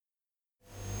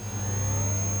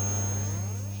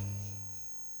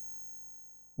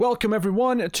Welcome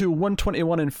everyone to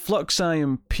 121 in Flux. I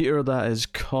am Peter, that is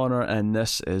Connor, and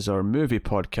this is our movie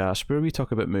podcast where we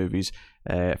talk about movies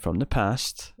from the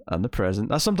past and the present.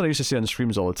 That's something I used to say on the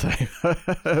streams all the time.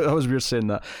 That was weird saying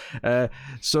that.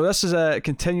 So this is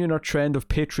continuing our trend of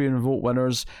Patreon vote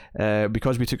winners.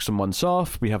 Because we took some months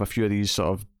off, we have a few of these sort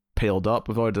of piled up.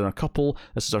 We've already done a couple.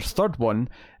 This is our third one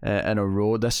in a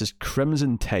row. This is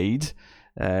Crimson Tide.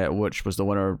 Which was the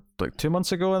winner like 2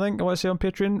 months ago, I think, I want to say, on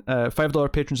Patreon.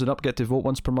 $5 patrons and up get to vote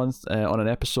once per month on an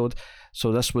episode.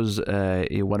 So this was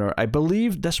a winner. I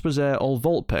believe this was all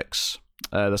vault picks.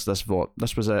 This vote.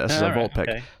 This was a vault pick.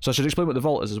 Okay. So I should explain what the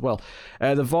vault is as well.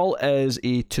 The vault is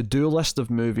a to-do list of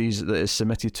movies that is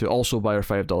submitted to also by our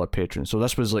 $5 patrons. So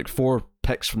this was like 4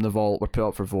 picks from the vault were put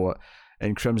up for vote,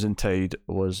 and Crimson Tide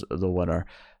was the winner.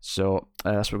 So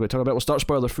that's what we're going to talk about. We'll start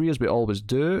spoiler free as we always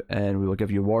do, and we will give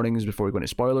you warnings before we go into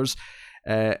spoilers.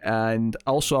 And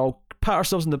also I'll pat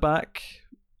ourselves in the back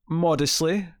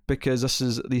modestly because this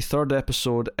is the third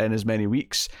episode in as many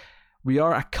weeks. We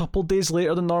are a couple days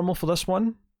later than normal for this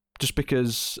one, just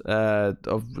because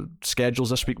of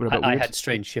schedules this week were a bit weird. I had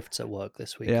strange shifts at work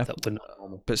this week that were not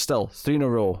normal. But still, 3 in a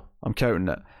row. I'm counting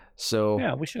it. So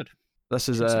yeah, we should. This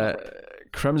is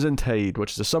Crimson Tide,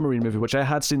 which is a submarine movie, which I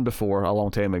had seen before a long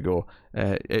time ago.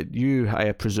 You,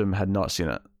 I presume, had not seen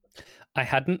it. I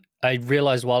hadn't. I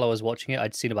realised while I was watching it,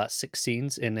 I'd seen about 6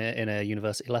 scenes in a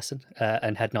university lesson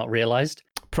and had not realised.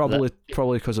 Probably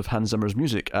because of Hans Zimmer's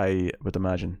music, I would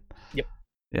imagine. Yep.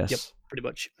 Yes. Yep, pretty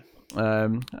much.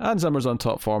 Hans Zimmer's on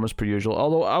top form as per usual,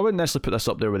 although I wouldn't necessarily put this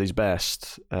up there with his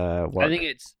best work. I think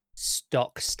it's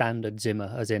stock standard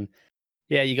Zimmer, as in...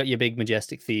 Yeah, you got your big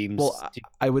majestic themes. Well,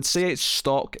 I would say it's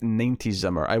stock 90s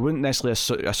Zimmer. I wouldn't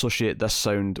necessarily associate this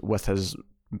sound with his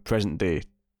present day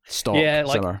stock Zimmer. Yeah,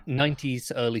 like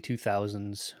 90s, early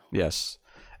 2000s. Yes,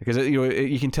 because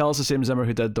you can tell it's the same Zimmer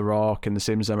who did The Rock and the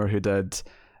same Zimmer who did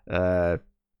a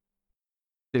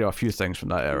few things from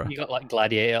that era. You got like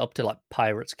Gladiator up to like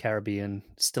Pirates Caribbean,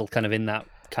 still kind of in that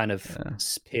kind of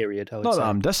period. I would Not say. that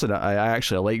I'm dissing it. I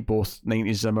actually like both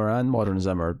 90s Zimmer and modern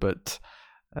Zimmer, but.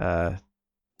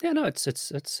 Yeah, no, it's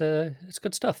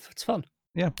good stuff. It's fun.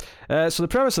 Yeah. So the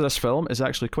premise of this film is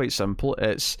actually quite simple.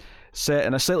 It's set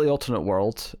in a slightly alternate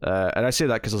world, and I say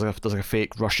that because there's like a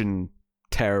fake Russian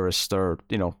terrorist or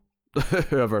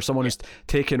whoever, someone who's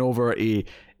taken over a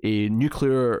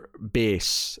nuclear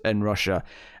base in Russia,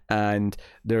 and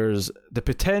there's the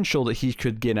potential that he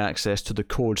could gain access to the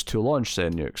codes to launch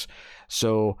said nukes.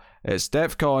 So it's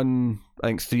DEFCON, I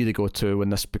think 3 they go to when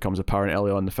this becomes apparent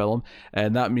early on in the film,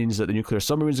 and that means that the nuclear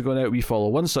submarines are going out. We follow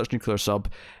one such nuclear sub,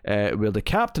 where the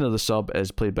captain of the sub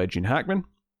is played by Gene Hackman,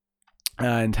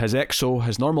 and his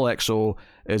normal EXO,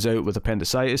 is out with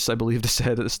appendicitis, I believe they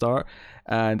said at the start,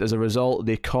 and as a result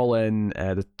they call in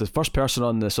the first person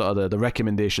on the sort of the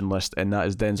recommendation list, and that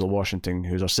is Denzel Washington,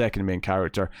 who's our second main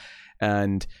character,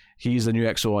 and he's the new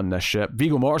EXO on this ship.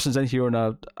 Viggo Mortensen's in here, and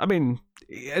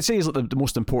I'd say he's like the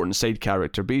most important side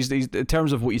character, but he's in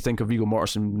terms of what you think of Viggo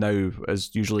Mortensen now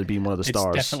as usually being one of the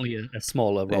stars. It's definitely a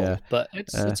smaller role, but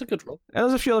it's a good role. And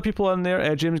there's a few other people in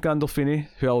there. James Gandolfini,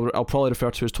 who I'll probably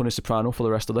refer to as Tony Soprano for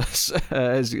the rest of this,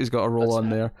 he's got a role on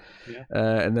there. Yeah.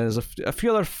 And then there's a few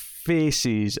other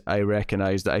faces I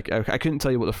recognise that I couldn't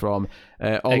tell you what they're from.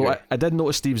 Although I did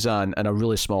notice Steve Zahn in a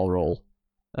really small role.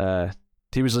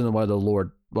 He was in one of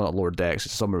the not lower decks,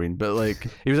 it's a submarine, but like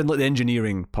he was in like the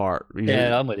engineering part.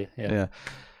 I'm with you. Yeah.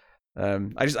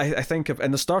 I think of,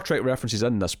 and the Star Trek references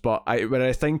in this, but when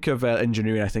I think of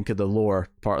engineering, I think of the lower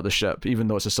part of the ship, even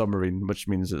though it's a submarine, which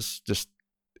means it's just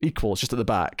equal. It's just at the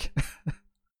back.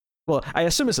 Well, I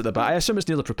assume it's at the back. I assume it's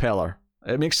near the propeller.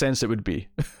 It makes sense. It would be.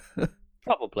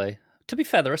 Probably. To be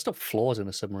fair, there are still floors in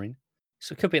a submarine,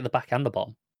 so it could be at the back and the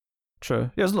bottom. True. Yeah,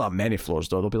 there's not that many floors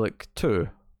though. There'll be like 2,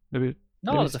 maybe.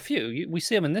 No, there's a few. We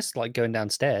see them in this, like going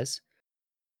downstairs.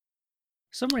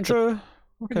 Submarines. True.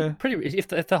 Okay. Pretty. If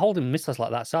they're holding missiles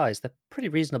like that size, they're pretty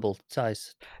reasonable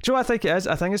size. Do you know what I think it is?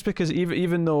 I think it's because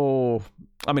even though,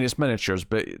 it's miniatures,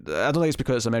 but I don't think it's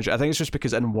because it's a miniature. I think it's just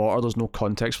because in water there's no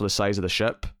context for the size of the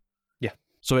ship. Yeah.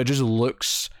 So it just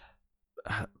looks,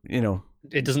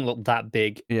 It doesn't look that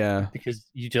big. Yeah. Because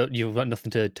you've got nothing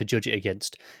to judge it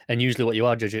against, and usually what you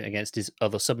are judging it against is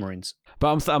other submarines.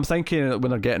 But I'm thinking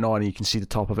when they're getting on, you can see the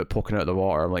top of it poking out of the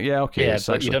water. I'm like, yeah, okay. Yeah,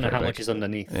 but you don't know how much is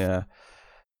underneath. Yeah.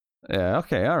 Yeah.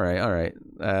 Okay. All right.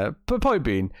 But point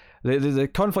being, the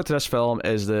conflict of this film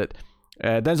is that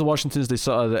Denzel Washington's the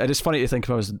sort of. It is funny to think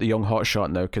of him as the young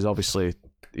hotshot now, because obviously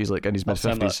he's like in his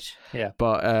mid-50s. Yeah.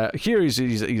 But here he's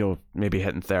maybe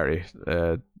hitting 30,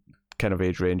 kind of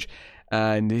age range.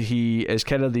 And he is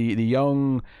kind of the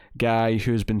young guy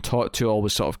who's been taught to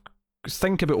always sort of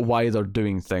think about why they're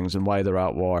doing things and why they're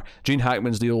at war. Gene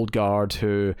Hackman's the old guard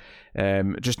who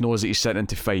just knows that he's sent in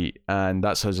to fight, and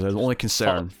that's his only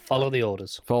concern. Follow the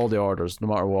orders. Follow the orders, no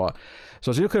matter what. So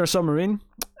it's a nuclear submarine,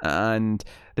 and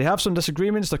they have some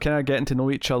disagreements. They're kind of getting to know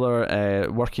each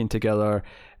other, working together.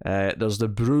 There's the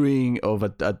brewing of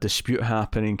a dispute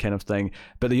happening kind of thing.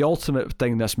 But the ultimate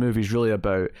thing this movie's really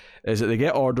about is that they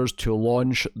get orders to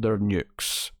launch their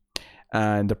nukes.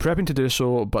 And they're prepping to do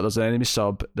so, but there's an enemy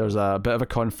sub. There's a bit of a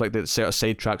conflict that sort of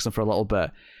sidetracks them for a little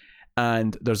bit.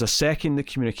 And there's a second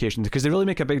communication, because they really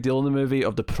make a big deal in the movie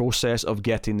of the process of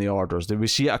getting the orders. We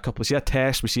see it we see a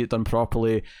test, we see it done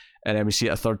properly, and then we see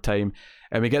it a third time.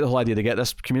 And we get the whole idea. They get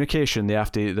this communication.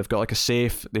 They've got like a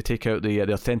safe. They take out the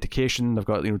authentication. They've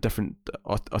got different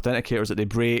authenticators that they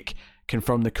break,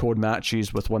 confirm the code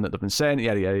matches with one that they've been sent.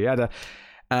 Yada yada yada.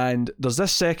 And there's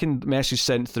this second message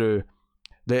sent through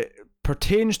that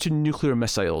pertains to nuclear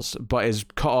missiles, but is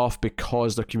cut off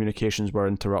because their communications were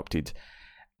interrupted.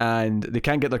 And they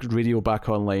can't get their radio back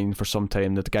online for some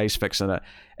time. The guy's fixing it.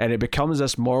 And it becomes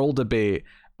this moral debate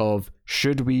of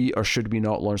should we or should we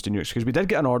not launch the nukes? Because we did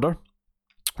get an order,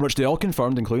 which they all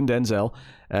confirmed, including Denzel.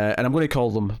 And I'm going to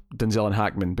call them Denzel and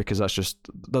Hackman because that's just,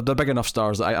 they're big enough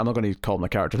stars that I'm not going to call them the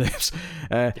character names.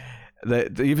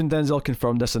 Even Denzel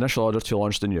confirmed this initial order to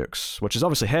launch the nukes, which is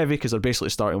obviously heavy because they're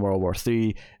basically starting World War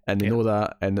III, and they know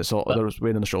that, and it's all they're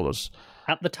weighing on the shoulders.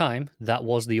 At the time, that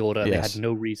was the order. Yes. They had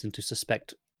no reason to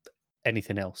suspect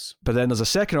anything else. But then there's a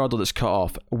second order that's cut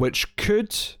off, which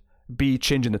could be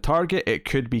changing the target, it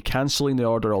could be cancelling the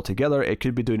order altogether, it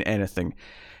could be doing anything.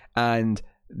 And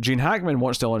Gene Hackman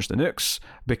wants to launch the nukes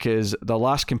because the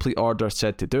last complete order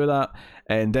said to do that,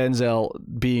 and Denzel,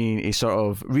 being a sort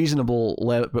of reasonable,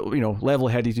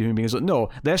 level-headed human being, is like, no,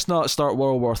 let's not start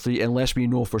World War III unless we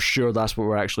know for sure that's what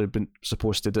we're actually been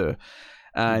supposed to do.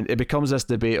 And it becomes this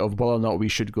debate of whether or not we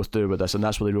should go through with this, and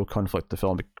that's where the real conflict the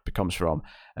film becomes from.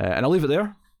 And I'll leave it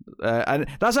there. And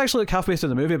that's actually like halfway through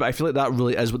the movie, but I feel like that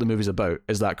really is what the movie's about,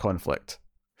 is that conflict.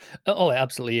 Oh, it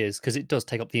absolutely is, because it does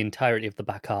take up the entirety of the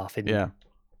back half in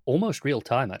almost real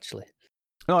time, actually.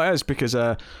 No, it is, because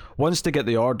once they get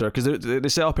the order, because they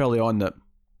set up early on that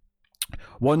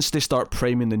once they start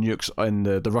priming the nukes on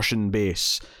the Russian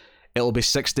base, it'll be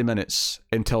 60 minutes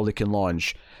until they can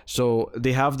launch. So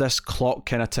they have this clock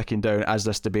kind of ticking down as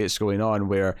this debate's going on,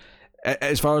 where,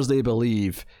 as far as they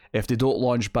believe, if they don't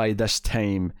launch by this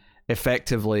time,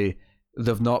 effectively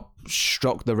they've not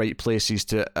struck the right places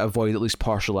to avoid at least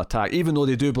partial attack, even though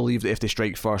they do believe that if they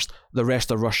strike first, the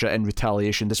rest of Russia in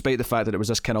retaliation, despite the fact that it was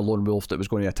this kind of lone wolf that was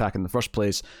going to attack in the first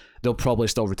place, they'll probably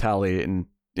still retaliate, and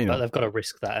but they've got to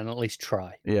risk that and at least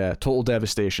try. Yeah, total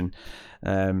devastation.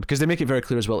 Because they make it very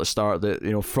clear as well at the start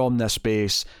that, from this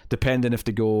base, depending if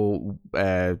they go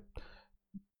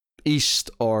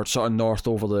east or sort of north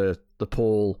over the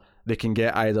pole, they can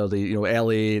get either the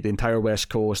LA, the entire West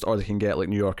Coast, or they can get like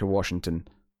New York or Washington,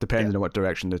 depending on what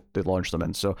direction they launch them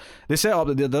in. So they set up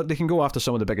that they can go after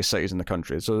some of the biggest cities in the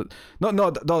country. So not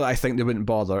that I think they wouldn't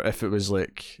bother if it was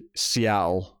like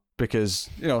Seattle, because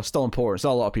still important,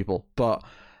 still a lot of people, but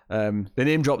they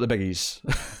name drop the biggies.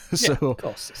 So, yeah, of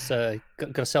course, it's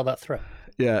got to sell that threat.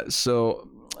 Yeah, so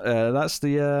that's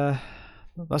the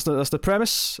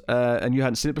premise, and you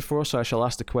hadn't seen it before, so I shall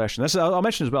ask the question. I'll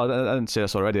mention as well, I didn't say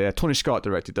this already, Tony Scott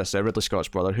directed this, Ridley Scott's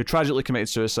brother, who tragically committed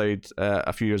suicide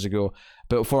a few years ago,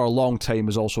 but for a long time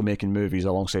was also making movies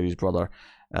alongside his brother,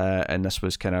 and this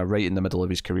was kind of right in the middle of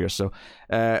his career. So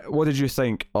what did you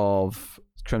think of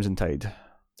Crimson Tide?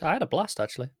 I had a blast,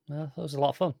 actually. That was a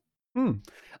lot of fun.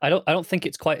 I don't think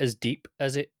it's quite as deep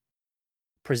as it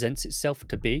presents itself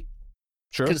to be.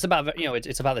 Sure. Because it's about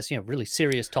it's about this really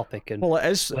serious topic, and well,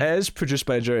 it is produced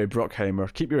by Jerry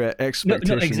Bruckheimer. Keep your expectations.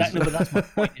 No, exactly. But that's my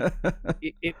point.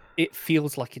 It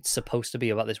feels like it's supposed to be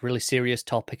about this really serious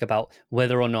topic about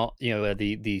whether or not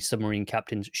the submarine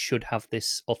captains should have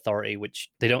this authority, which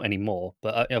they don't anymore.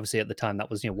 But obviously at the time that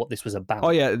was what this was about.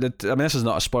 Oh yeah, this is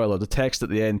not a spoiler. The text at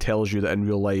the end tells you that in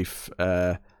real life.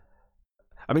 I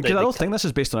don't think this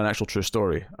is based on an actual true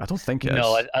story. I don't think it is.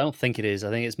 No, I don't think it is. I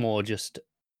think it's more just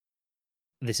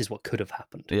this is what could have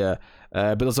happened. Yeah,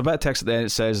 but there's a bit of text at the end that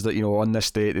says that on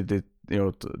this date,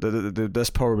 this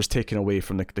power was taken away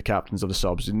from the captains of the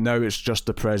subs. And now it's just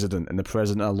the president, and the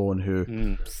president alone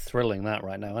who. Thrilling that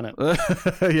right now, isn't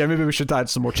it? Yeah, maybe we should add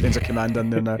some more chains of command in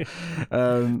there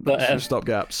now. Stop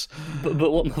gaps. But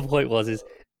what my point was is,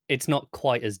 it's not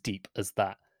quite as deep as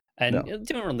that, and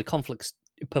the conflict's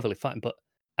perfectly fine, but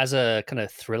as a kind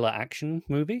of thriller action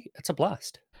movie, it's a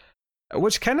blast.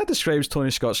 which kind of describes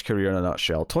Tony Scott's career in a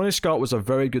nutshell. Tony Scott was a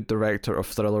very good director of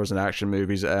thrillers and action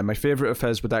movies. My favourite of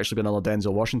his would actually be another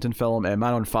Denzel Washington film, Man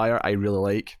on Fire. I really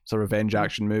like. It's a revenge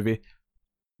action movie.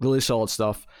 Really solid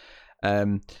stuff.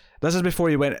 This is before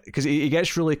he went, because he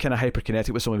gets really kind of hyperkinetic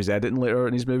with some of his editing later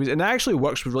in his movies, and it actually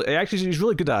works. He's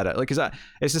really good at it. Like,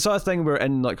 it's the sort of thing where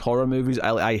in like horror movies,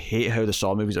 I hate how the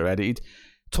Saw movies are edited.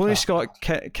 Tony Scott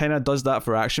kind of does that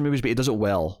for action movies, but he does it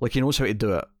well. Like, he knows how to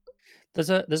do it. There's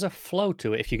a flow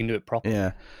to it if you can do it properly.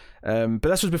 Yeah. But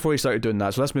this was before he started doing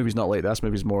that, so this movie's not like that. This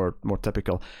movie's more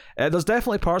typical. There's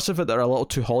definitely parts of it that are a little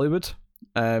too Hollywood.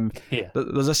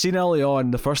 There's a scene early on,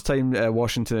 the first time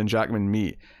Washington and Jackman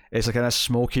meet. It's like in a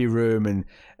smoky room,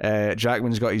 and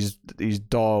Jackman's got his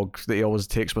dog that he always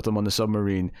takes with him on the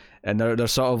submarine, and they're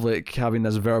sort of like having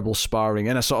this verbal sparring,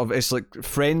 and it's like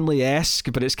friendly-esque,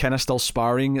 but it's kind of still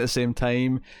sparring at the same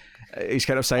time. He's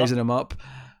kind of sizing him up.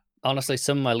 Honestly,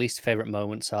 some of my least favorite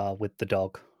moments are with the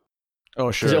dog.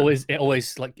 Oh, sure. Because it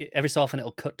always like every so often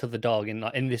it'll cut to the dog in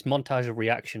this montage of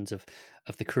reactions of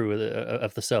the crew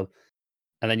of the sub,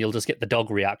 and then you'll just get the dog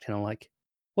reacting. I'm like,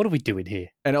 what are we doing here?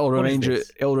 And it'll remind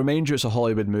you it's a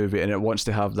Hollywood movie, and it wants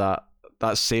to have that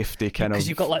safety kind of because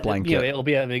you've got like blanket. It'll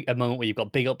be a moment where you've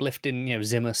got big uplifting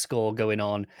Zimmer score going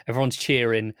on, everyone's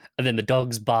cheering, and then the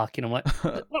dog's barking. I'm like,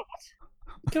 what?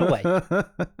 Go away.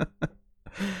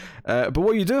 But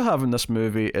what you do have in this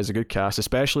movie is a good cast,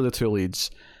 especially the two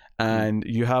leads, and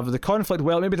you have the conflict.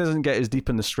 Well, maybe it doesn't get as deep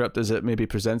in the script as it maybe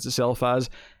presents itself as.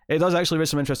 It does actually raise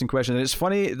some interesting questions, and it's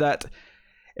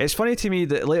funny to me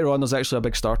that later on there's actually a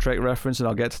big Star Trek reference, and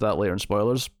I'll get to that later in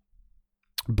spoilers.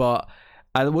 But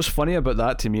what's funny about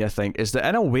that to me, I think, is that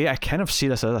in a way I kind of see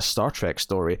this as a Star Trek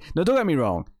story. Now, don't get me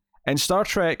wrong. In Star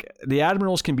Trek, the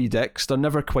admirals can be dicks. They're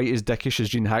never quite as dickish as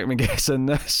Gene Hackman gets in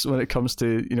this when it comes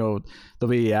to, the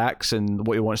way he acts and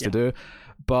what he wants to do.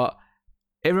 But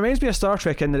it reminds me of Star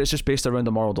Trek in that it's just based around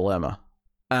a moral dilemma.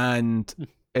 And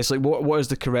it's like, what is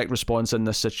the correct response in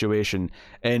this situation?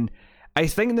 And I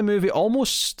think the movie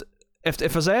almost, if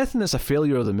there's anything that's a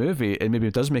failure of the movie, and maybe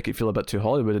it does make it feel a bit too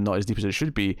Hollywood and not as deep as it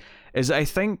should be, is that I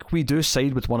think we do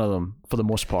side with one of them for the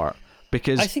most part.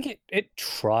 Because I think it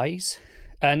tries.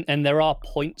 And there are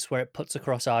points where it puts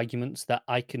across arguments that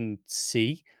I can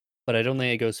see, but I don't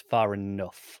think it goes far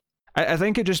enough. I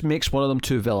think it just makes one of them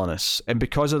too villainous, and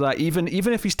because of that, even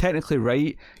if he's technically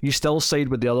right, you still side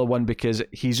with the other one because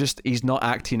he's not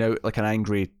acting out like an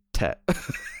angry tit.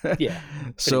 Yeah.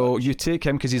 So you take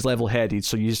him because he's level-headed.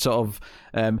 So you sort of,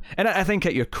 and I think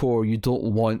at your core, you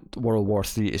don't want World War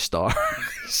III to start.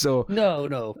 So no,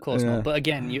 of course not. But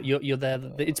again, you're there.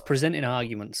 It's presenting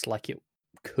arguments like it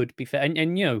could be fair,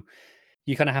 and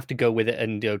you kind of have to go with it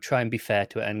and try and be fair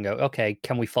to it and go, okay,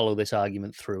 can we follow this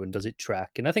argument through, and does it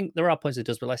track? And I think there are points it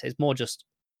does, but like I say, it's more just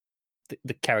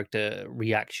the character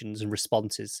reactions and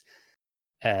responses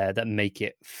that make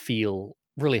it feel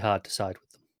really hard to side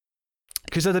with them.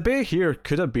 Because the debate here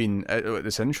could have been,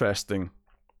 it's interesting,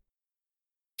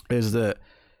 is that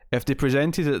if they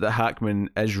presented it that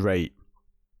Hackman is right,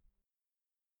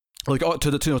 like to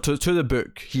the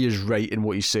book, he is right in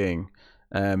what he's saying.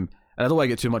 And I don't want to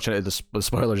get too much into the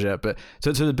spoilers yet, but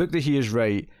to the book that he is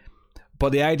right,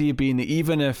 but the idea being that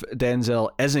even if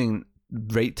Denzel isn't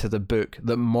right to the book,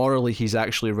 that morally he's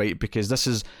actually right, because this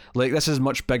is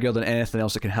much bigger than anything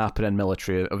else that can happen in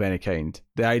military of any kind.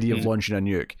 The idea of launching a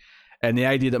nuke, and the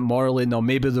idea that morally, no,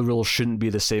 maybe the rules shouldn't be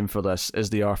the same for this as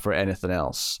they are for anything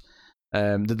else.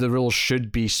 That the rules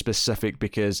should be specific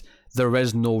because there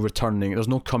is no returning, there's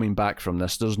no coming back from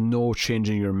this, there's no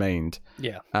changing your mind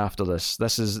after this.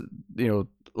 This is,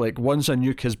 like once a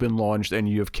nuke has been launched and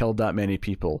you have killed that many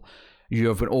people, you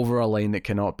have went over a line that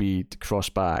cannot be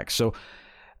crossed back. So,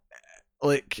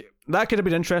 like, that could have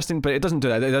been interesting, but it doesn't do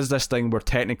that. It does this thing where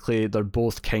technically they're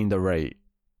both kind of right.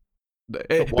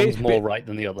 But one's more right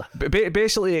than the other.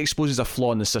 Basically, it exposes a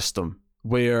flaw in the system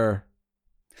where...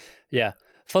 Yeah.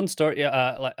 Fun story.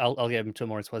 Yeah, I'll get into it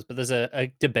more, I suppose. But there's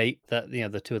a debate that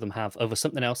the two of them have over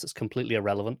something else that's completely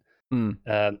irrelevant. And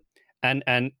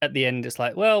at the end, it's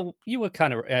like, well, you were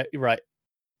kind of right.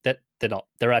 That they're not.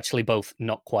 They're actually both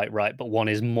not quite right, but one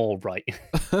is more right.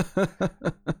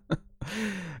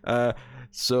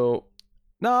 So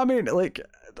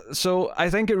I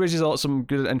think it raises some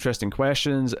good, interesting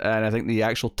questions, and I think the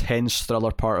actual tense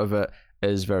thriller part of it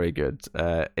is very good.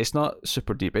 It's not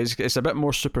super deep. It's a bit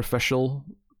more superficial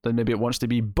than maybe it wants to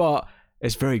be, but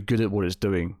it's very good at what it's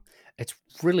doing. It's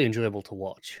really enjoyable to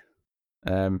watch.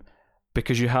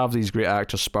 Because you have these great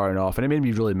actors sparring off, and it made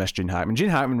me really miss Gene Hackman. Gene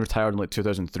Hackman retired in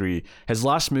 2003. His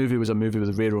last movie was a movie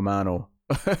with Ray Romano.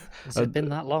 Has it been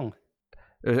that long?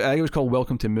 I think it was called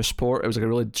Welcome to Mooseport. It was like a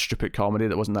really stupid comedy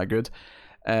that wasn't that good.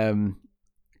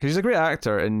 he's a great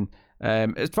actor, and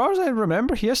as far as I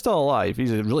remember, he is still alive.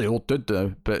 He's a really old dude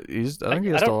now, but I think he's still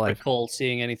alive. I don't recall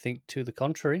seeing anything to the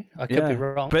contrary. I could be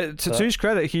wrong. But to his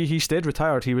credit, he stayed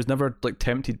retired. He was never like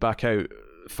tempted back out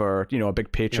for a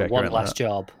big paycheck. One last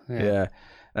job. Yeah.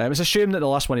 It's a shame that the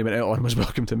last one he went out on was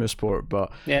Welcome to Missport,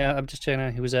 but yeah, I'm just checking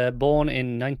out. He was born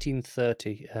in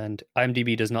 1930, and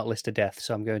IMDb does not list a death,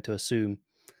 so I'm going to assume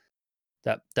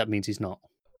that means he's not.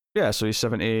 Yeah, so he's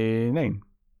 79.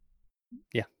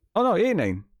 Yeah. Oh no,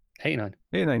 89.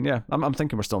 89. Yeah. I'm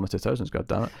thinking we're still in the 2000s. God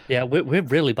damn it. Yeah, we're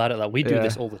really bad at that. We do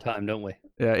this all the time, don't we?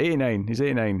 Yeah, 89. He's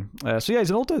 89. So yeah, he's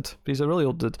an old dude. He's a really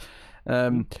old dude.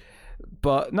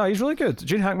 But no, he's really good.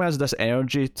 Gene Hackman has this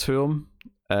energy to him.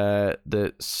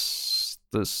 That's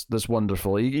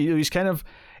wonderful. He's the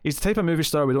type of movie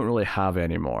star we don't really have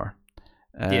anymore.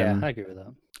 Yeah, I agree with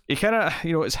that. He kind of,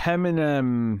 it's him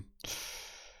and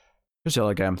who's the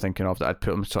other guy I'm thinking of that I'd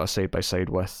put him sort of side by side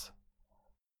with.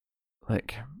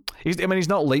 Like, he's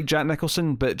not like Jack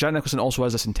Nicholson, but Jack Nicholson also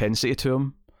has this intensity to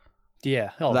him.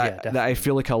 Yeah, that I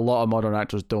feel like a lot of modern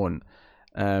actors don't.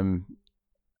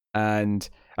 And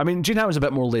I mean, Gene Hackman's a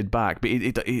bit more laid back, but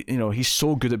he's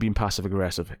so good at being passive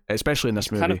aggressive, especially in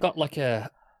this movie. Kind of got like a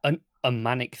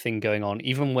manic thing going on,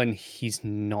 even when he's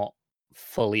not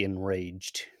fully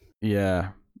enraged.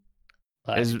 Yeah,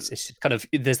 it's kind of,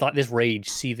 there's like this rage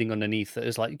seething underneath that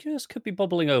is like just could be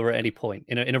bubbling over at any point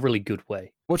in a really good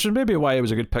way. Which is maybe why it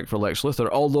was a good pick for Lex Luthor.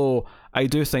 Although I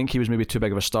do think he was maybe too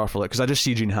big of a star for it, because I just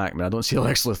see Gene Hackman, I don't see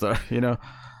Lex Luthor.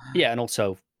 Yeah, and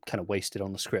also kind of wasted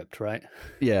on the script, right?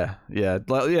 Yeah. I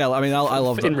mean, I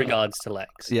love in regards to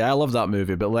Lex. Yeah, I love that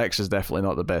movie, but Lex is definitely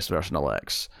not the best version of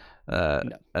Lex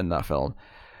in that film.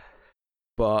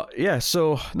 But yeah,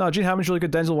 so no, Gene Hackman's really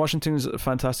good. Denzel Washington's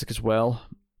fantastic as well.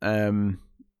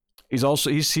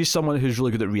 He's someone who's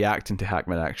really good at reacting to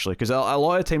Hackman, actually, because a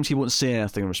lot of times he won't say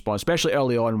anything in response, especially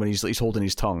early on when he's holding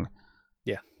his tongue.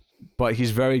 Yeah, but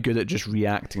he's very good at just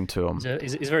reacting to him.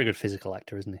 He's a very good physical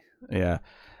actor, isn't he? Yeah.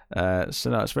 So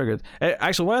no, it's very good.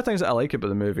 Actually, one of the things that I like about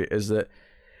the movie is that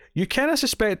you kind of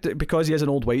suspect that because he is an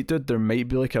old white dude, there might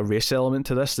be like a race element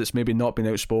to this that's maybe not been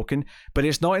outspoken. But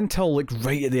it's not until like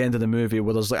right at the end of the movie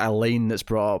where there's like a line that's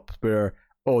brought up where,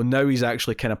 oh, now he's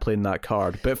actually kind of playing that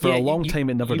card. But for a long time,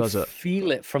 it never does it. You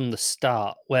feel it from the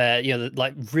start, where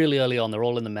like really early on, they're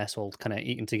all in the mess hall, kind of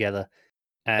eating together,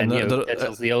 and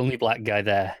Denzel's the only black guy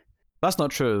there. That's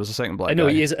not true. There's a second black guy. I know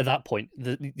he is at that point.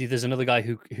 There's another guy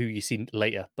who you see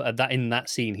later, but in that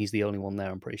scene, he's the only one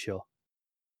there. I'm pretty sure.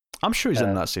 I'm sure he's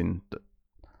in that scene.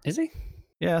 Is he?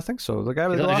 Yeah, I think so. The guy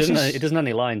with the glasses. It doesn't have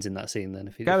any lines in that scene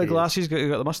then. Guy with glasses, got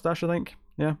the mustache, I think.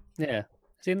 Yeah. Yeah.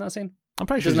 Is he in that scene? I'm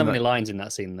pretty sure he doesn't have any lines in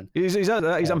that scene then.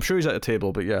 I'm sure he's at the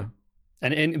table, but yeah.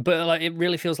 But like it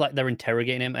really feels like they're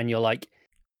interrogating him, and you're like,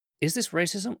 is this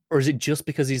racism, or is it just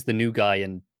because he's the new guy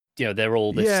and they're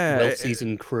all this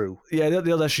well-seasoned crew? Yeah,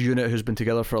 they're this unit who's been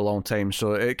together for a long time,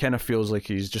 so it kind of feels like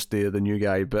he's just the new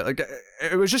guy. But like,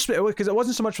 it was just because it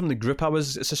wasn't so much from the group I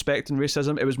was suspecting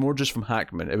racism. It was more just from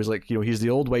Hackman. It was like, he's the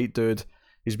old white dude.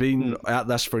 He's been at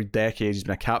this for decades. He's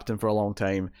been a captain for a long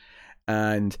time,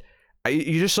 and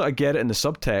you just sort of get it in the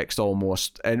subtext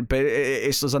almost. But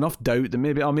there's enough doubt that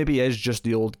maybe he is just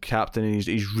the old captain and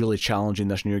he's really challenging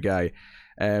this new guy.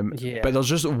 But there's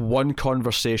just one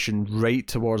conversation right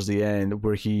towards the end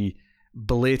where he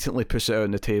blatantly puts it out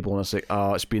on the table, and it's like,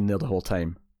 it's been there the whole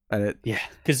time. And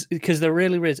because there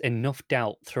really is enough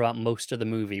doubt throughout most of the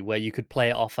movie where you could play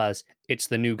it off as it's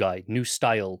the new guy, new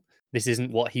style. This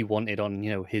isn't what he wanted on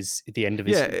the end of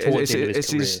his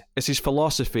career. It's his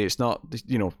philosophy. It's not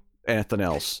anything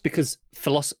else. Because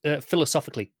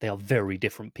philosophically, they are very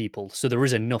different people. So there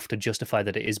is enough to justify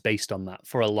that it is based on that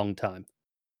for a long time.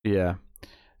 Yeah.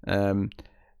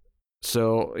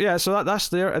 So that's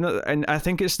there, and I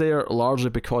think it's there largely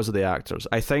because of the actors.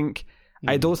 I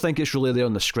don't think it's really there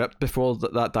on the script before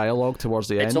that dialogue towards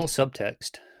the end. It's all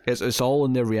subtext. It's all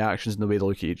in their reactions and the way they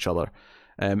look at each other.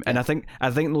 And I think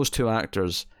those two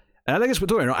actors, and I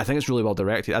think it's really well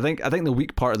directed. I think the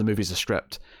weak part of the movie is the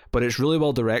script, but it's really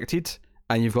well directed,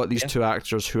 and you've got these two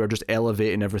actors who are just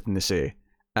elevating everything they say,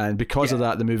 and because of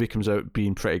that, the movie comes out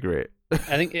being pretty great. I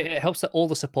think it helps that all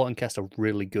the supporting cast are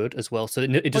really good as well, so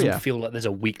it doesn't feel like there's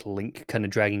a weak link kind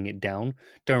of dragging it down.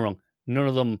 Don't get me wrong, none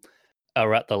of them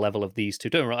are at the level of these two.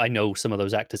 Don't get me wrong, I know some of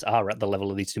those actors are at the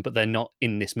level of these two, but they're not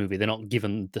in this movie. They're not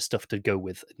given the stuff to go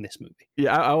with in this movie.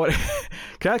 Yeah, I want.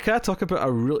 Can I talk about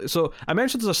a really? So I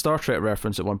mentioned there's a Star Trek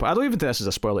reference at one point. I don't even think this is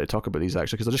a spoiler to talk about these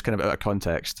actually, because they're just kind of out of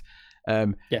context.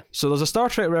 So there's a Star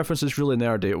Trek reference that's really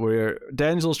nerdy where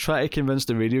Denzel's trying to convince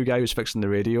the radio guy who's fixing the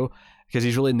radio, because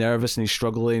he's really nervous and he's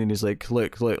struggling, and he's like,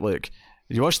 look,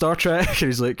 you watch Star Trek? And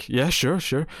he's like, yeah, sure.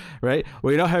 Right?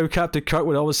 Well, you know how Captain Kirk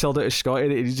would always tell out to Scotty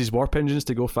that he needs his warp engines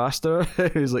to go faster?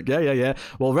 He's like, yeah.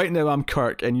 Well, right now I'm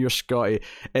Kirk and you're Scotty.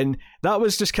 And that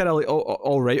was just kind of like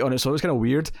all right on it, so it was kind of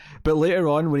weird. But later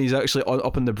on, when he's actually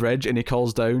up on the bridge and he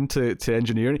calls down to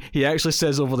engineering, he actually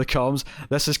says over the comms,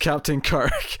 "This is Captain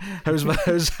Kirk. How's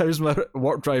my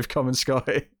warp drive coming,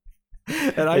 Scotty?"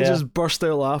 And I just burst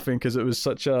out laughing because it was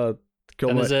such a cool.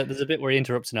 And there's a bit where he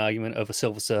interrupts an argument over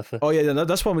Silver Surfer. Oh yeah,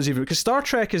 this one was even because Star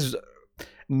Trek is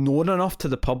known enough to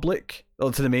the public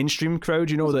or to the mainstream crowd.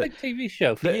 You know It's that a big TV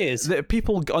show for years. that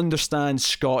people understand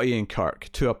Scotty and Kirk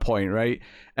to a point, right?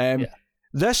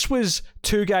 This was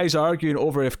two guys arguing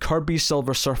over if Kirby's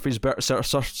Silver Surfer is better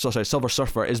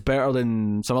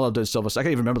than some other dude's Silver Surfer. I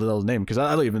can't even remember the other name because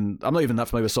I'm not even that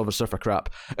familiar with Silver Surfer crap.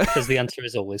 Because the answer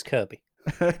is always Kirby.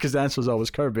 Because the answer is always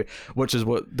Kirby, which is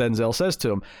what Denzel says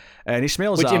to him, and he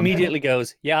smells which at him. Immediately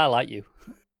goes, "Yeah, I like you."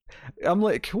 I'm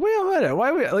like, wait a minute,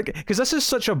 why we like? Because this is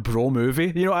such a bro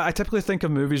movie. You know, I typically think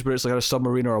of movies where it's like a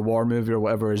submarine or a war movie or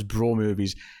whatever as bro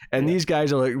movies, and these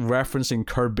guys are like referencing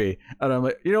Kirby, and I'm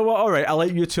like, you know what? All right, I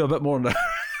like you two a bit more now.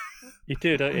 You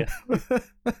do, don't you?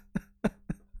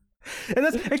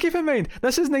 And keep in mind,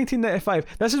 this is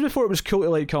 1995. This is before it was cool to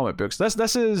like comic books.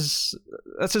 This is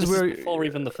where before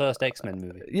even the first X-Men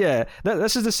movie. Yeah,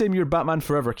 this is the same year Batman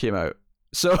Forever came out.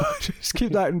 So just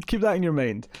keep that in your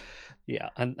mind. Yeah,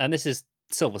 and this is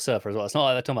Silver Surfer as well. It's not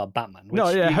like they're talking about Batman. No,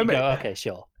 yeah. Okay,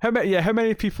 sure. How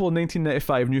many people in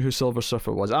 1995 knew who Silver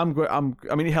Surfer was? I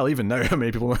mean, hell, even now, how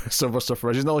many people know who Silver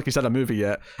Surfer is? It's not like he's had a movie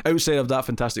yet, outside of that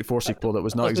Fantastic Four sequel that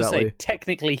was not exactly. Say,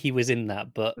 technically, he was in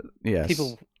that, but yes.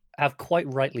 People have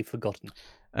quite rightly forgotten.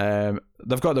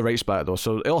 They've got the rights back though,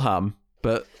 so Ilham,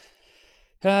 but.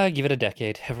 Give it a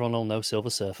decade. Everyone will know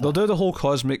Silver Surfer. They'll do the whole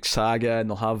cosmic saga, and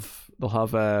they'll have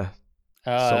Silver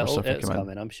Surfer it's come in.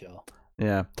 coming, I'm sure.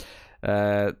 Yeah.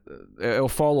 It'll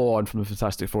follow on from the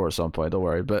Fantastic Four at some point, don't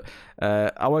worry. But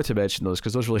I wanted to mention those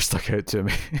because those really stuck out to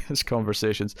me as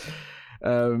conversations.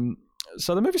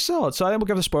 So the movie's solid. So I think we'll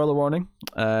give a spoiler warning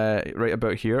right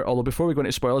about here. Although before we go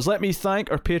into spoilers, let me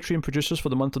thank our Patreon producers for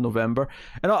the month of November.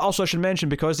 And also I should mention,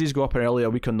 because these go up early a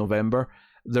week in November,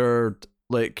 they're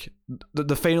like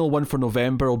the final one for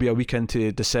November will be a week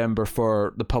into December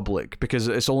for the public, because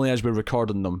it's only as we're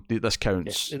recording them this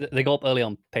counts. Yes, they go up early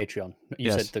on Patreon.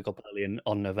 You said they go up early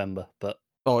on November, but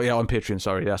oh yeah, on Patreon.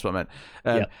 Sorry, that's what I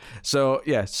meant. So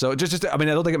just I mean,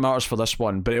 I don't think it matters for this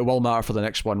one, but it will matter for the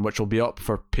next one, which will be up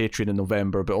for Patreon in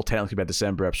November, but it'll technically be a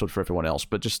December episode for everyone else.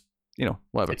 But just, you know,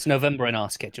 whatever. It's November in our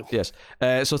schedule. Yes.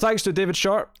 So thanks to David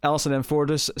Sharp, Alison M.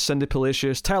 Fordis, Cindy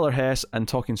Palacios, Tyler Hess, and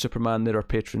Talking Superman. They're our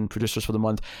Patreon producers for the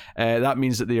month. That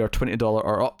means that they are $20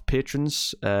 or up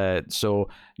patrons. So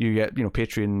you get, you know,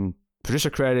 Patreon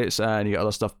producer credits and you get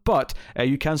other stuff, but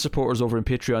you can support us over in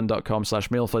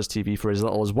patreon.com/MailFuzzTV for as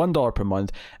little as $1 per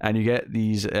month, and you get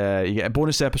these you get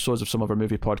bonus episodes of some of our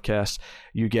movie podcasts.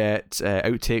 You get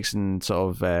outtakes and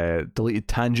sort of deleted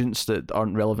tangents that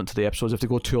aren't relevant to the episodes. If they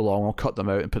go too long, I'll cut them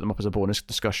out and put them up as a bonus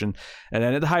discussion. And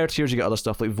then at the higher tiers, you get other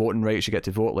stuff like voting rights. You get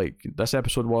to vote like this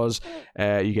episode was.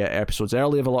 You get episodes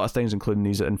early of a lot of things, including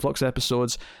these Influx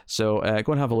episodes. So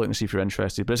go and have a look and see if you're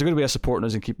interested. But it's a good way of supporting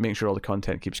us and keep making sure all the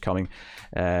content keeps coming.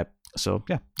 So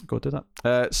yeah, go do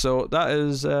that. So that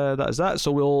is that.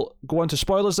 So we'll go on to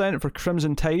spoilers then for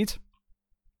Crimson Tide.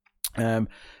 And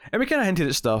we kind of hinted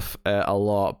at stuff a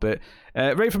lot, but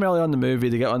right from early on in the movie,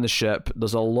 they get on the ship.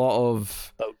 There's a lot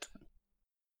of boat.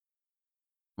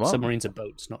 What? Submarines are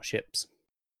boats, not ships.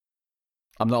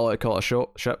 I'm not allowed to call it a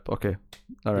ship. Okay,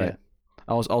 all right. Yeah.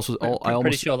 I was also. I'm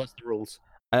pretty sure that's the rules.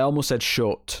 I almost said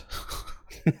shot.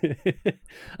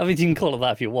 I mean, you can call it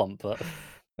that if you want, but.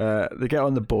 They get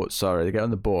on the boat. They get on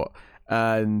the boat,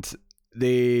 and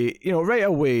they, you know, right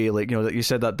away, like, you know, that you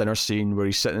said that dinner scene where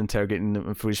he's sitting interrogating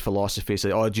him for his philosophy. He's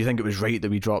like, "Oh, do you think it was right that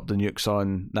we dropped the nukes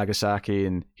on Nagasaki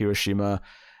and Hiroshima?"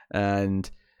 And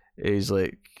he's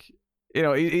like, you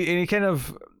know, he kind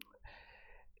of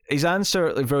his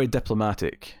answer, like, very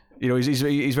diplomatic. You know, he's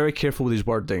very careful with his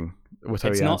wording with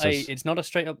how he answers. It's not a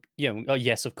straight up, you know, oh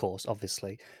yes, of course,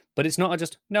 obviously, but it's not a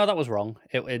just no, that was wrong.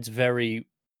 It's very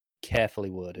carefully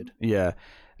worded. Yeah,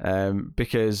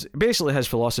 because basically his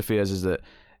philosophy is that,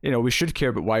 you know, we should care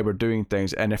about why we're doing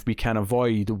things, and if we can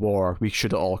avoid war, we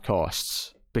should at all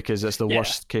costs, because it's the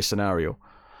worst case scenario.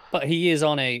 But he is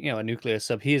on a nuclear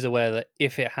sub. He is aware that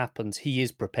if it happens, he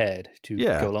is prepared to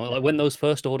go along. Like when those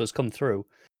first orders come through,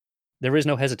 there is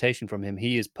no hesitation from him.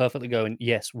 He is perfectly going,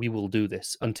 yes, we will do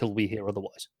this until we hear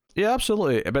otherwise. Yeah,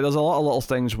 absolutely. But there's a lot of little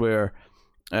things where.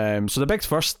 So the big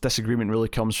first disagreement really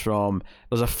comes from,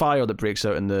 there's a fire that breaks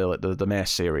out in the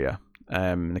mess area,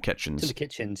 in the kitchens. In the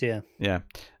kitchens, yeah. Yeah.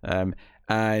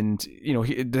 and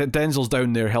Denzel's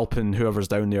down there helping whoever's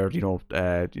down there,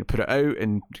 put it out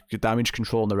and damage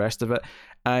control and the rest of it.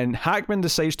 And Hackman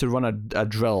decides to run a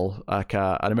drill, like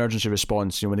an emergency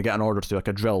response. When they get an order to do like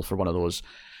a drill for one of those,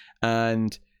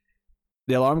 and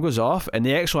the alarm goes off, and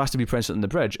the XO has to be present in the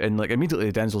bridge. And like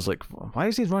immediately, Denzel's like, "Why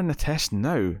is he running a test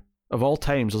now? Of all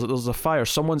times, there's a fire,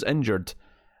 someone's injured.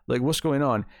 Like, what's going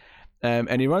on?"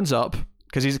 And he runs up.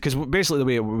 Because basically the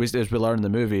way it was, as we learn in the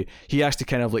movie, he has to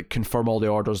kind of like confirm all the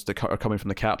orders that are coming from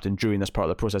the captain during this part of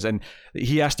the process, and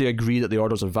he has to agree that the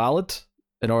orders are valid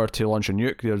in order to launch a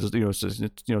nuke.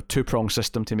 There's two-pronged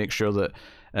system to make sure that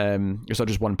it's not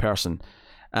just one person.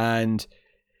 And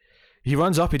he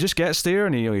runs up, he just gets there,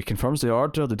 and he confirms the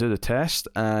order. They do the test,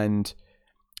 and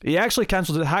he actually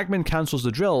cancels it. Hackman cancels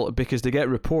the drill because they get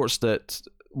reports that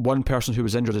one person who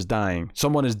was injured is dying.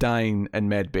 Someone is dying in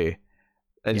medbay.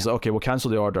 And he's like, okay, we'll cancel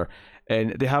the order.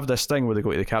 And they have this thing where they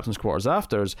go to the captain's quarters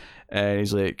afters, and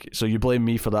he's like, so you blame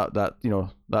me for that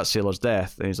sailor's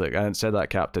death? And he's like, I didn't say that,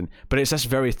 Captain. But it's this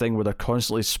very thing where they're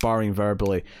constantly sparring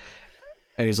verbally.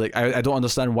 And he's like, I don't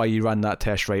understand why you ran that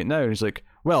test right now. And he's like,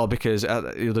 well, because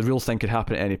the real thing could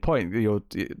happen at any point.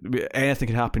 Anything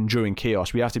can happen during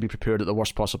chaos. We have to be prepared at the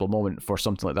worst possible moment for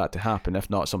something like that to happen, if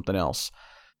not something else.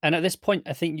 And at this point,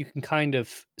 I think you can kind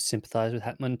of sympathize with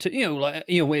Hackman.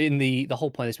 In the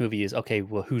whole point of this movie is, okay,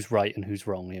 well, who's right and who's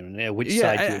wrong? Which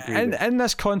side do you agree with? In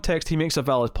this context, he makes a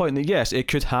valid point that yes, it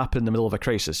could happen in the middle of a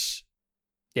crisis.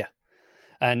 Yeah,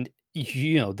 and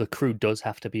the crew does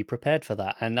have to be prepared for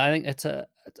that, and I think it's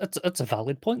a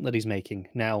valid point that he's making.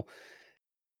 Now,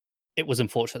 it was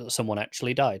unfortunate that someone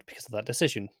actually died because of that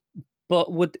decision,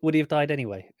 but would he have died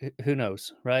anyway? Who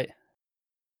knows, right?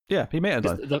 Yeah, he may have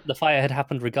done. The fire had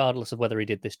happened regardless of whether he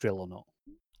did this drill or not.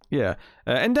 Yeah,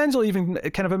 and Denzel even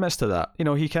kind of admits to that.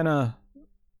 He kind of...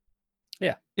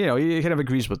 Yeah. He kind of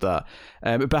agrees with that.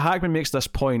 But Hackman makes this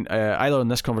point, either in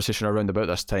this conversation or around about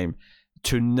this time,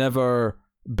 to never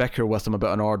bicker with him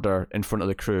about an order in front of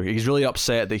the crew. He's really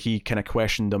upset that he kind of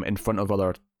questioned them in front of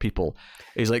other people.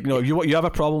 He's like, no, you have a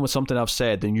problem with something I've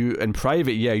said, then you, in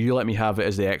private, you let me have it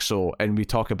as the XO, and we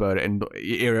talk about it and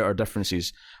air out our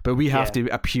differences. But we have to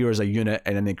appear as a unit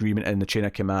in an agreement in the chain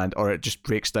of command, or it just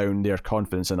breaks down their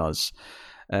confidence in us.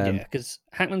 Because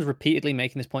Hackman's repeatedly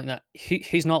making this point that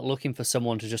he's not looking for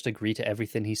someone to just agree to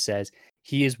everything he says.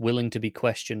 He is willing to be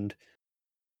questioned,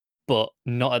 but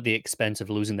not at the expense of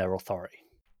losing their authority.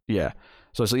 Yeah.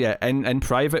 So in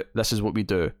private, this is what we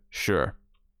do. Sure.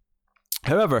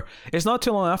 However, it's not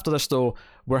too long after this, though,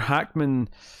 where Hackman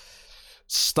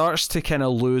starts to kind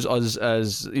of lose us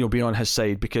as, being on his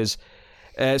side, because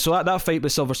so that fight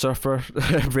with Silver Surfer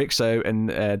breaks out, and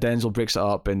Denzel breaks it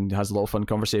up and has a little fun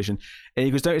conversation, and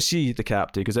he goes down to see the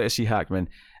captain, he goes out to see Hackman,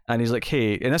 and he's like,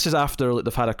 hey, and this is after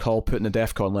they've had a call putting the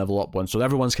DEFCON level up one, so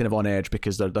everyone's kind of on edge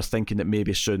because they're thinking that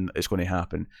maybe soon it's going to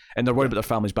happen, and they're worried about their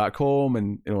families back home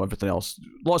and everything else.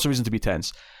 Lots of reason to be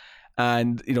tense.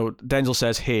 And Denzel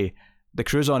says, hey, the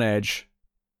crew's on edge,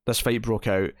 this fight broke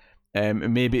out,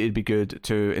 maybe it'd be good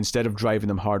to, instead of driving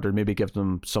them harder, maybe give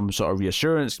them some sort of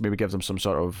reassurance, maybe give them some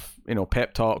sort of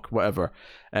pep talk, whatever.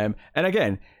 And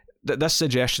again, this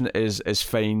suggestion is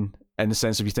fine in the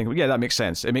sense of, you think, yeah, that makes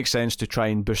sense. It makes sense to try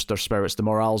and boost their spirits, the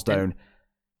morale's down.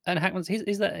 And Hackman's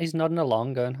he's nodding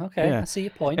along, going, okay, yeah. I see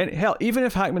your point. And hell, even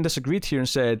if Hackman disagreed here and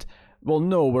said, well,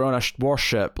 no, we're on a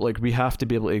warship, like, we have to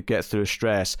be able to get through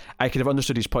stress, I could have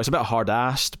understood his point. It's a bit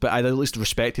hard-assed, but I'd at least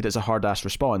respected it as a hard-assed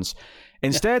response.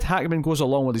 Instead, Hackman goes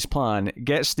along with his plan,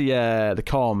 gets the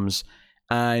comms,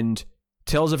 and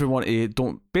tells everyone to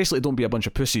don't be a bunch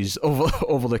of pussies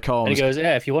over the comms. And he goes,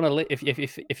 yeah, if you want to,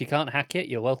 if you can't hack it,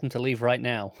 you're welcome to leave right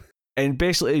now. And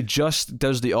basically just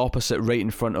does the opposite right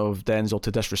in front of Denzel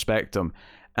to disrespect him.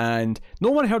 And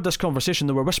no one heard this conversation.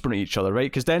 They were whispering at each other, right?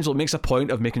 Because Denzel makes a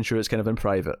point of making sure it's kind of in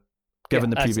private, given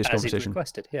the previous conversation. As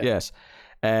requested, yeah. Yes.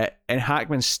 And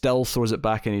Hackman still throws it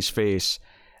back in his face.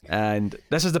 And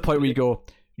this is the point where you go,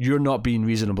 you're not being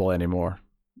reasonable anymore.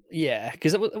 Yeah,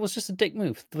 because it was just a dick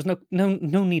move. There was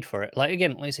no need for it. Like,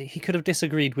 again, like I say, he could have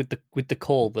disagreed with the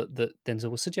call that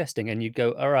Denzel was suggesting, and you'd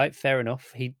go, all right, fair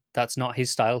enough. That's not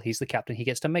his style. He's the captain. He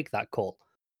gets to make that call.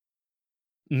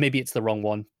 Maybe it's the wrong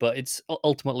one, but it's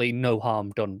ultimately no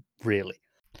harm done, really.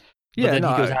 Yeah, but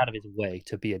then he goes out of his way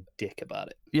to be a dick about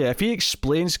it. Yeah, if he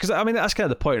explains, because I mean that's kind of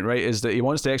the point, right? Is that he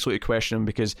wants to absolutely question him,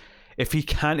 because if he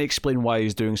can't explain why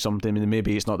he's doing something, then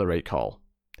maybe it's not the right call.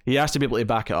 He has to be able to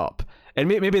back it up, and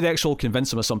maybe the actual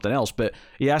convince him of something else, but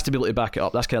he has to be able to back it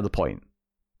up. That's kind of the point.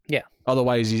 Yeah.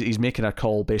 Otherwise, he's making a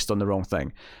call based on the wrong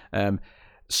thing.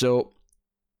 So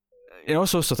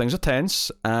things are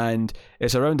tense, and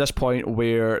it's around this point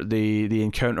where they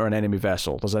encounter an enemy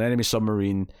vessel. There's an enemy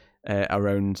submarine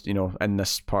around, in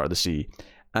this part of the sea,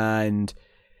 and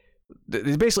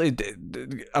they basically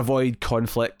avoid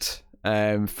conflict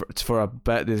for a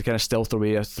bit. They kind of stealth their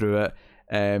way through it.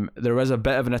 There is a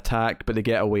bit of an attack, but they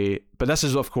get away. But this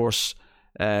is, of course,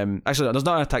 actually, there's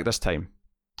not an attack this time.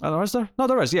 Oh, is there? No,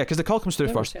 there is. Yeah, because the call comes through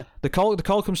first. Yeah. The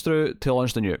call comes through to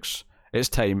launch the nukes. It's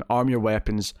time. Arm your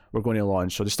weapons. We're going to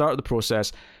launch. So they start the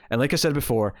process, and like I said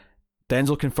before,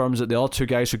 Denzel confirms that the other two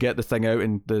guys who get the thing out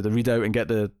and the readout and get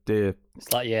the.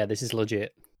 It's like, yeah, this is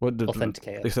legit.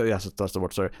 Authenticator. Yes, that's the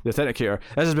word. Sorry, the authenticator.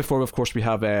 This is before, of course, we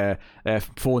have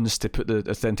phones to put the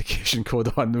authentication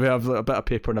code on. We have a bit of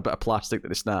paper and a bit of plastic that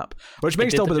they snap, which may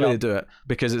still be the way to do it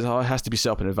because it has to be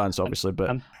set up in advance, obviously.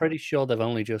 But I'm pretty sure they've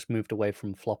only just moved away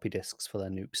from floppy disks for their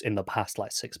nukes in the past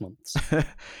 6 months.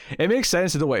 It makes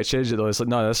sense. They don't want to change it though. It's like,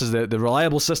 no, this is the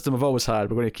reliable system we've always had.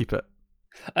 We're going to keep it.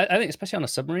 I think, especially on a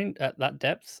submarine at that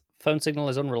depth, phone signal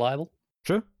is unreliable.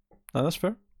 True. No, that's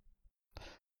fair.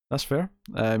 That's fair.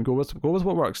 Go with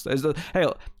what works. I did a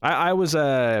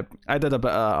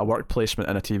bit of a work placement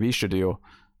in a TV studio,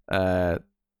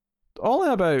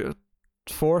 only about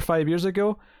 4 or 5 years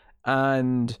ago,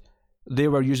 and they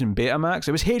were using Betamax.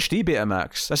 It was HD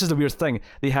Betamax. This is the weird thing.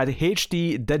 They had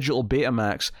HD digital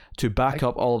Betamax to back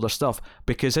up all of their stuff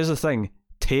because here's the thing: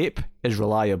 tape is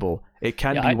reliable. It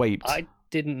can't be wiped. I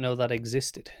didn't know that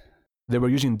existed. They were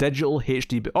using digital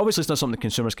HD. Obviously, it's not something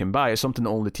consumers can buy. It's something that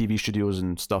only TV studios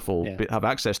and stuff will have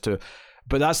access to.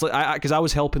 But that's like because I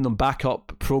was helping them back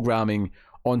up programming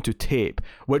onto tape,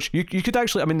 which you could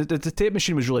actually. I mean, the tape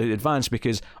machine was really advanced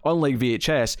because unlike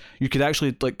VHS, you could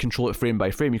actually control it frame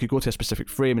by frame. You could go to a specific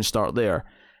frame and start there,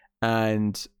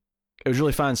 and it was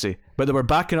really fancy. But they were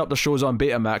backing up the shows on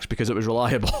Betamax because it was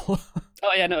reliable.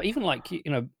 Oh yeah, no, even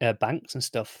banks and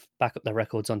stuff back up their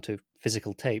records onto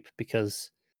physical tape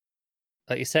because.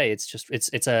 Like you say,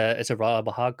 it's a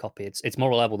reliable hard copy. It's more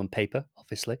reliable than paper,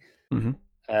 obviously.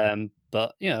 Mm-hmm.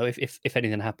 But if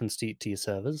anything happens to your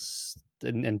servers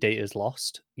and data is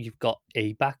lost, you've got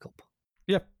a backup.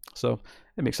 Yeah, so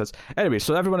it makes sense. Anyway,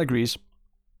 so everyone agrees.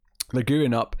 They're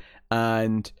gearing up,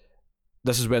 and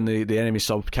this is when the enemy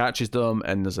sub catches them,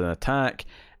 and there's an attack,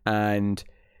 and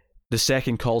the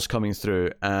second call's coming through,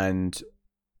 and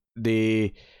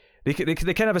They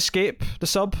kind of escape the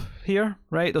sub here,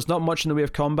 right? There's not much in the way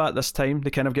of combat this time. They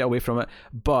kind of get away from it,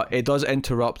 but it does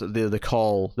interrupt the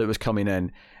call that was coming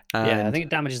in. And, yeah, I think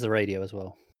it damages the radio as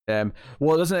well.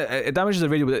 Well, it damages the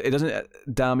radio, but it doesn't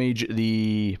damage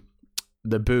the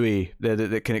buoy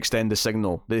that can extend the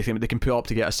signal. They can put up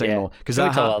to get a signal. Because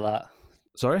that.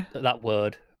 Sorry, that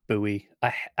word buoy.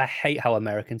 I hate how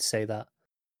Americans say that.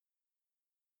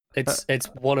 It's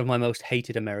one of my most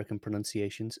hated American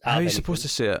pronunciations. How are you supposed to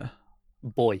say it?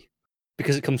 Boy.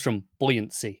 Because it comes from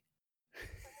buoyancy.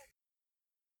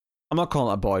 I'm not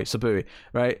calling it a boy, it's a buoy,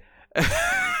 right?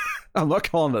 I'm not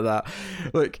calling it that.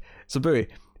 Look, it's a buoy.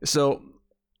 So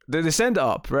they send it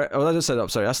up, right? Oh, they just send it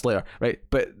up, sorry, that's later, right?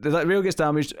 But that radio gets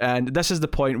damaged, and this is the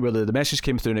point where the message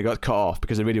came through and it got cut off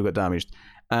because the radio got damaged.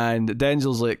 And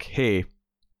Denzel's like, hey,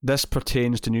 this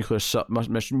pertains to nuclear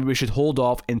submission. We should hold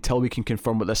off until we can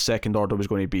confirm what this second order was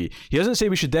going to be. He doesn't say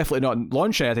we should definitely not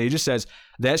launch anything. He just says,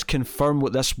 let's confirm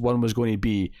what this one was going to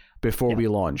be before we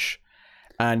launch.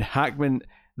 And Hackman,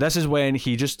 this is when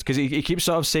he just, because he keeps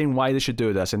sort of saying why they should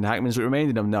do this, and Hackman's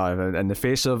reminding him now, in the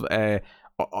face of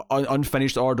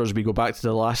unfinished orders, we go back to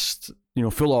the last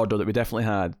full order that we definitely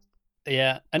had.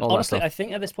 Yeah, and honestly, I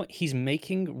think at this point he's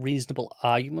making reasonable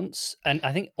arguments, and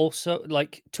I think also,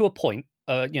 to a point,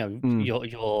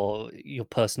 your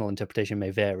personal interpretation may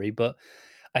vary, but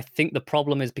I think the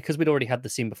problem is because we'd already had the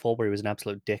scene before where he was an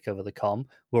absolute dick over the comm.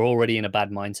 We're already in a bad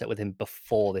mindset with him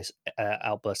before this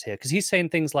outburst here, because he's saying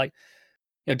things like,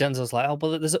 Denzel's like, oh,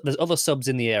 but there's other subs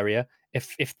in the area.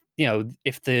 If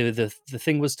the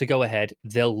thing was to go ahead,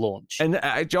 they'll launch. And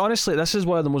honestly, this is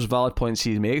one of the most valid points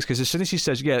he makes, because as soon as he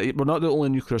says, yeah, we're not the only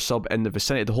nuclear sub in the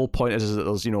vicinity, the whole point is that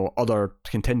there's other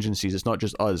contingencies. It's not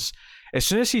just us. As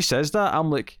soon as he says that, I'm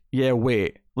like, yeah,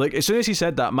 wait. As soon as he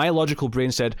said that, my logical brain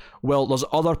said, well, there's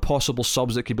other possible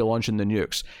subs that could be launching the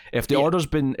nukes. If the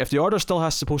order still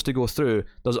has supposed to go through,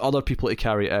 there's other people to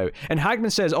carry it out. And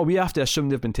Hagman says, oh, we have to assume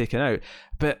they've been taken out.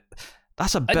 But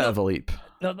that's a bit of a leap.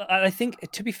 No, I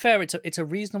think, to be fair, it's a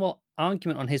reasonable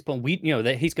argument on his point.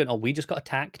 That he's going, oh, we just got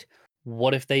attacked.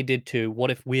 What if they did too?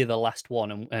 What if we're the last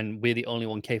one and we're the only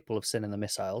one capable of sending the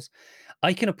missiles?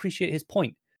 I can appreciate his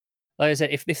point. Like I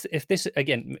said, if this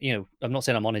again, I'm not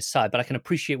saying I'm on his side, but I can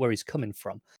appreciate where he's coming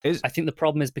from. I think the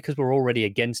problem is because we're already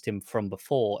against him from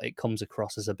before, it comes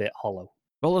across as a bit hollow.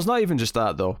 Well, there's not even just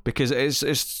that though, because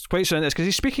it's quite so. It's because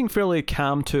he's speaking fairly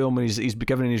calm to him when he's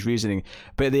giving his reasoning,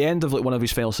 but at the end of like one of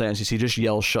his final sentences, he just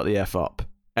yells, "Shut the f up,"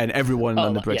 and everyone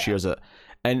on the bridge hears it.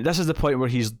 And this is the point where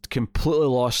he's completely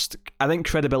lost, I think,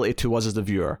 credibility to us as the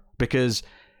viewer, because,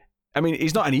 I mean,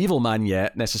 he's not an evil man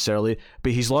yet necessarily,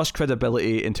 but he's lost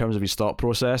credibility in terms of his thought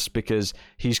process because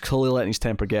he's clearly letting his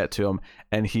temper get to him,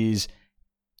 and he's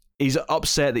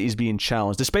upset that he's being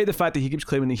challenged, despite the fact that he keeps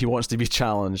claiming that he wants to be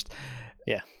challenged.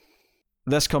 Yeah,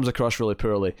 this comes across really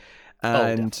poorly,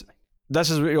 and this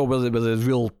is where the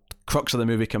real crux of the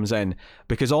movie comes in,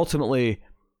 because ultimately,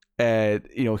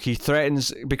 he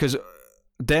threatens, because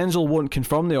Denzel won't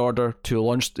confirm the order to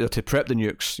launch, to prep the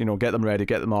nukes, get them ready,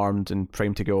 get them armed and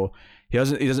primed to go. He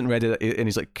doesn't ready, and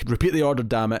he's like, repeat the order,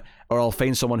 damn it, or I'll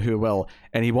find someone who will.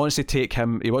 And he wants to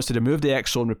remove the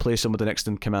XO and replace him with the next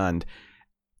in command.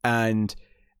 And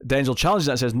Denzel challenges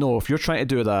that and says, no, if you're trying to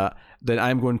do that, then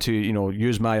I'm going to,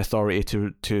 use my authority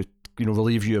to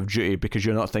relieve you of duty because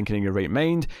you're not thinking in your right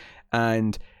mind.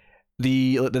 And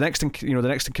the next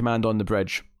in command on the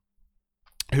bridge,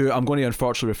 who I'm going to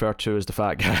unfortunately refer to as the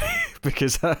fat guy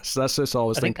because that's all I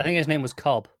was thinking. I think his name was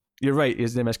Cobb. You're right,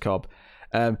 his name is Cobb.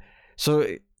 So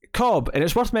Cobb, and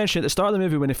it's worth mentioning at the start of the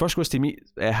movie when he first goes to meet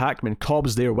Hackman,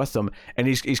 Cobb's there with him, and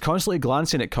he's constantly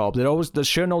glancing at Cobb. They're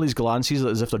sharing all these glances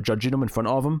as if they're judging him in front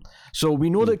of him. So we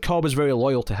know that Cobb is very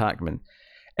loyal to Hackman,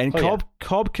 and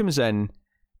Cobb comes in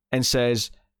and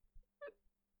says,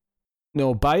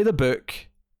 "No, by the book,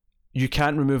 you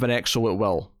can't remove an XO at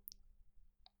will.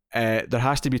 There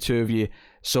has to be two of you."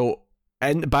 So.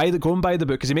 And going by the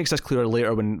book, because he makes this clear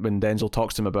later when Denzel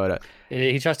talks to him about it.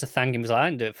 He tries to thank him. He's like, I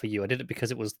didn't do it for you. I did it because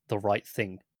it was the right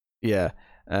thing. Yeah.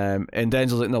 And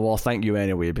Denzel's like, no, well, I'll thank you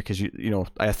anyway, because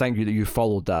I thank you that you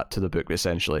followed that to the book,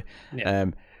 essentially. Yeah.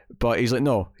 But he's like,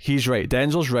 no, he's right.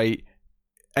 Denzel's right.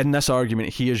 In this argument,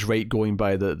 he is right going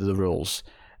by the rules.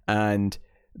 And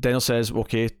Denzel says,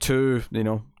 okay, two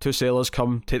sailors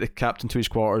come, take the captain to his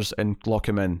quarters and lock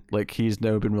him in. Like, he's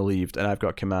now been relieved and I've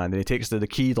got command. And he takes the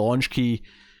key, the launch key,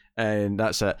 and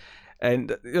that's it.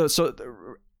 And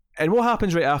and what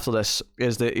happens right after this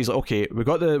is that he's like, okay, we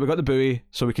got the buoy,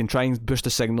 so we can try and boost the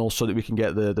signal so that we can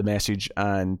get the message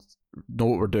and know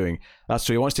what we're doing. That's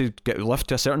so he wants to get lift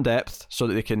to a certain depth so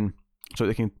that they can put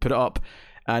it up.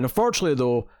 And unfortunately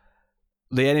though,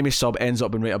 the enemy sub ends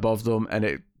up being right above them, and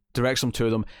it directs them to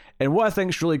them. And what I think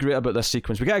is really great about this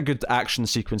sequence, we get a good action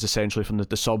sequence essentially from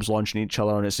the subs launching each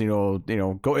other, and it's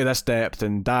go to this depth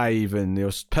and dive and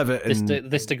pivot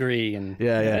and this degree, and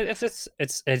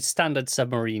it's standard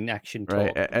submarine action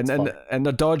talk. Right. And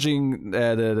they're dodging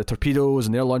the torpedoes,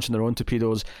 and they're launching their own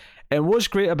torpedoes. And what's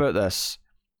great about this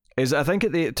is I think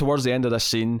towards the end of this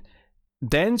scene,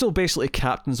 Denzel basically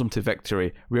captains them to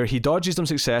victory, where he dodges them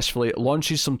successfully,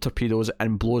 launches some torpedoes,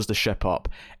 and blows the ship up,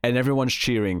 and everyone's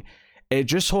cheering. It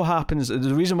just so happens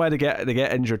the reason why they get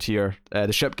injured here,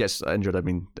 the ship gets injured,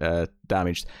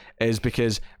 damaged, is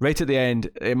because right at the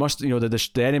end, it must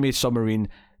the enemy submarine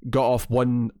got off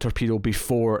one torpedo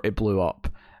before it blew up.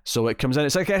 So it comes in.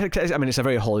 It's like, it's a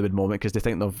very Hollywood moment because they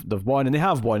think they've won, and they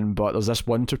have won, but there's this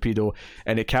one torpedo,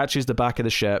 and it catches the back of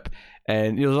the ship,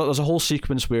 and there's a whole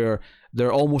sequence where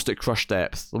they're almost at crush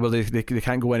depth, where they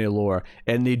can't go any lower,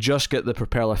 and they just get the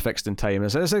propeller fixed in time.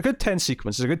 It's a good tense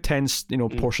sequence. It's a good tense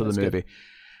portion of the movie.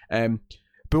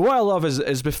 But what I love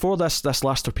is before this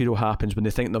last torpedo happens, when they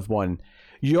think they've won,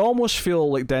 you almost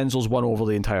feel like Denzel's won over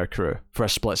the entire crew for a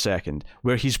split second,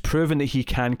 where he's proven that he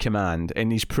can command,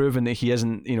 and he's proven that he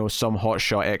isn't, some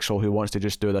hotshot XO who wants to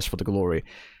just do this for the glory.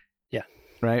 Yeah.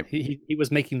 Right? He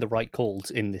was making the right calls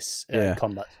in this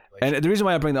combat situation. And the reason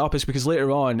why I bring that up is because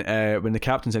later on, when the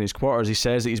captain's in his quarters, he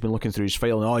says that he's been looking through his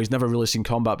file and he's never really seen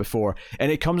combat before.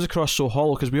 And it comes across so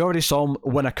hollow because we already saw him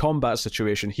win a combat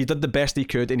situation. He did the best he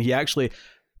could, and he actually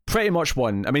pretty much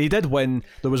won. I mean, he did win.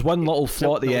 There was one little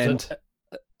flaw at the end.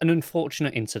 An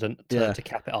unfortunate incident to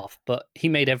cap it off, but he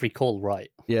made every call right.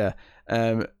 Yeah.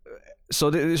 So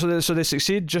they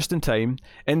succeed just in time,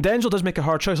 and Denzel does make a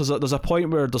hard choice. There's a point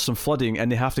where there's some flooding,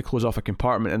 and they have to close off a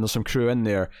compartment, and there's some crew in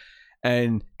there,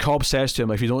 and Cobb says to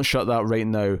him, if you don't shut that right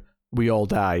now, we all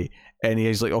die. And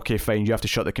he's like, okay, fine, you have to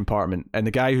shut the compartment. And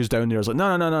the guy who's down there is like,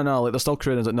 no, like, there's still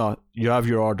crew, and he's like, no, you have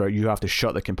your order, you have to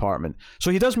shut the compartment.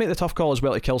 So he does make the tough call as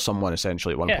well to kill someone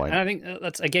essentially at one point. And I think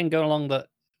that's again going along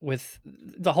with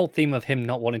the whole theme of him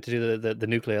not wanting to do the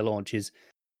nuclear launch is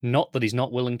not that he's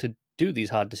not willing to do these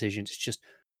hard decisions. It's just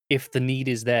if the need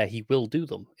is there, he will do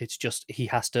them. It's just he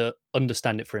has to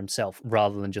understand it for himself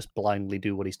rather than just blindly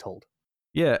do what he's told.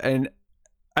 Yeah, and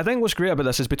I think what's great about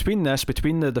this is between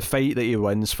the fight that he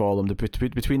wins for them,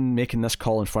 between making this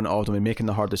call in front of them and making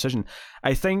the hard decision,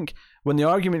 I think when the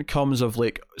argument comes of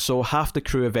like, so half the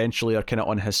crew eventually are kind of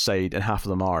on his side and half of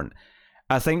them aren't.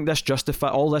 I think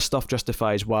all this stuff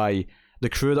justifies why the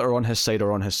crew that are on his side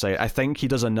are on his side. I think he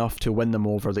does enough to win them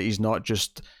over that he's not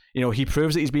just, he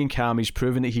proves that he's being calm. He's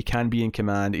proven that he can be in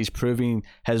command. He's proving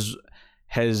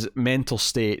his mental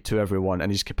state to everyone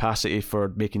and his capacity for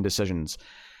making decisions.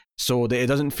 So that it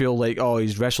doesn't feel like, oh,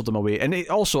 he's wrestled them away. And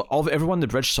everyone on the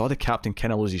bridge saw the captain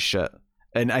kind of lose his shit.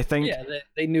 And I think... Yeah,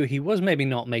 they knew he was maybe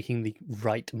not making the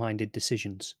right-minded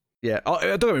decisions. Yeah,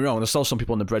 don't get me wrong, there's still some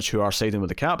people on the bridge who are siding with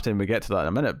the captain. We get to that in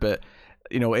a minute. But,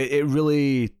 it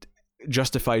really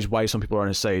justifies why some people are on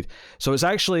his side. So it's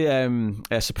actually Tony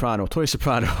Soprano,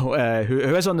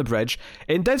 who is on the bridge,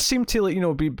 and did seem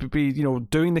to be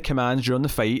doing the commands during the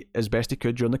fight as best he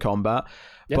could during the combat.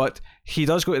 Yep. But he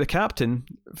does go to the captain,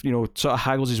 sort of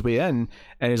haggles his way in,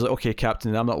 and he's like, "Okay,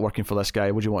 Captain, I'm not working for this guy.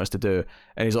 What do you want us to do?"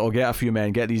 And he's like, "I'll get a few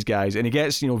men, get these guys," and he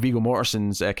gets Viggo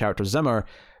Mortensen's character Zimmer,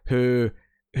 who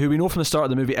we know from the start of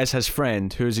the movie is his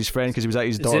friend, who's his friend because he was at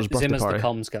his daughter's birthday Zimmer's party. The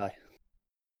comms guy.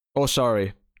 Oh,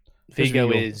 sorry.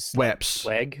 Viggo is Weps.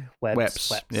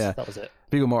 Weps. Yeah, that was it.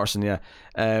 Viggo Mortensen,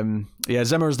 yeah.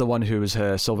 Zimmer's the one who was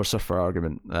Silver Surfer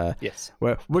argument. Yes.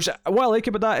 What I like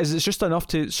about that is it's just enough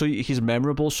so he's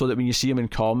memorable, so that when you see him in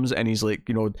comms and he's like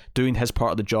doing his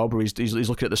part of the job where he's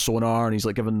looking at the sonar and he's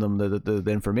like giving them the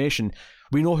information,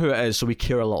 we know who it is, so we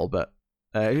care a little bit.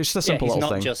 It's just a simple little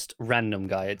thing. He's not just random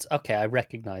guy. It's okay. I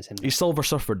recognize him. He's Silver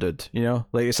Surfer dude.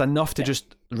 Like it's enough to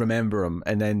just remember him,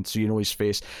 and then so his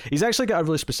face. He's actually got a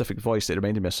really specific voice that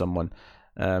reminded me of someone,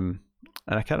 and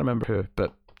I can't remember who,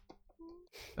 but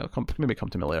it'll maybe come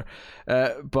to me later.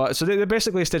 But so they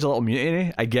basically stage a little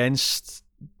mutiny against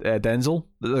Denzel.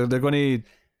 They're going to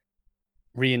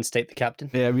reinstate the captain.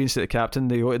 Yeah, reinstate the captain.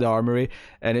 They go to the armory,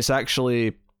 and it's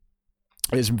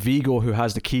Viggo who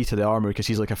has the key to the armory because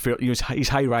he's like he's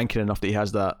high ranking enough that he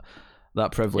has that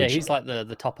privilege. Yeah, he's like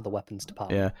the top of the weapons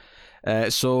department. Yeah.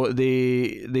 So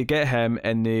they get him,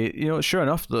 and they sure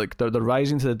enough, like they're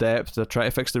rising to the depth. They're trying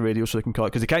to fix the radio so they can call it,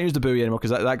 because they can't use the buoy anymore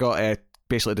because that got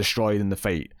basically destroyed in the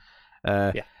fight.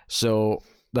 So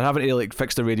they're having to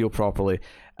fix the radio properly,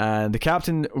 and the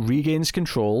captain regains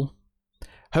control.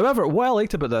 However, what I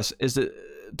liked about this is that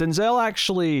Denzel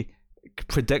actually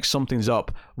predicts something's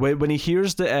up when he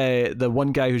hears the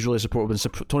one guy who's really supportive, when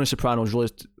Tony Soprano's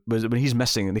when he's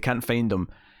missing and they can't find him.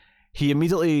 He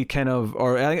immediately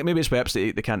or I think maybe it's Weps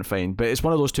that they can't find, but it's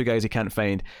one of those two guys he can't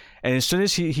find. And as soon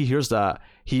as he hears that,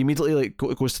 he immediately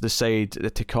goes to the side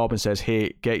to Cobb and says,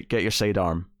 "Hey, get your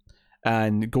sidearm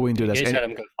and go and do this." He said,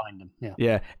 "I'm going to find him."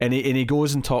 Yeah, and he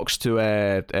goes and talks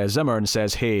to Zimmer and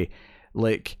says, "Hey,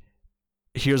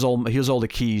 here's all the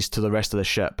keys to the rest of the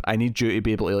ship. I need you to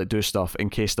be able to do stuff in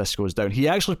case this goes down." He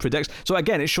actually predicts. So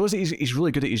again, it shows that he's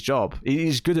really good at his job.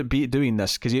 He's good at doing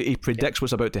this because he predicts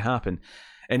what's about to happen.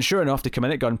 And sure enough, they come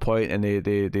in at gunpoint and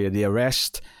they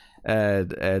arrest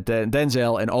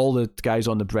Denzel and all the guys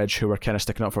on the bridge who were kind of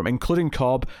sticking up for him, including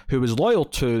Cobb, who was loyal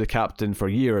to the captain for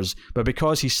years, but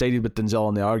because he sided with Denzel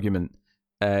in the argument,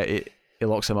 it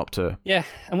locks him up too. Yeah,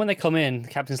 and when they come in, the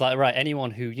captain's like, "Right,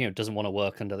 anyone who doesn't want to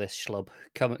work under this schlub,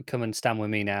 come and stand with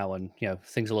me now, and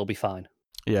things will all be fine."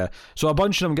 Yeah, so a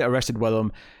bunch of them get arrested with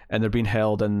him, and they're being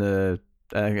held in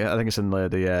I think it's in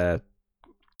the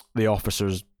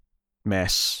officers'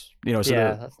 mess.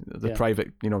 The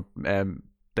private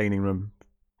dining room.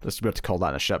 That's weird to call that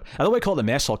in a ship. I don't want to call it the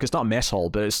mess hall because it's not a mess hall,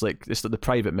 but it's the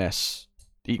private mess.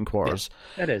 Eating quarters.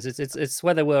 Yeah, it is. It's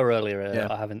where they were earlier.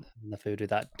 Having the food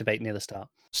with that debate near the start.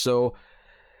 So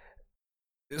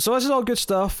this is all good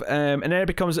stuff. And then it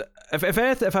becomes if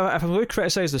I'm going to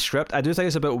criticize the script, I do think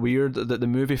it's a bit weird that the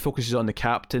movie focuses on the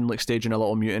captain staging a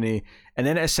little mutiny, and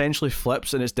then it essentially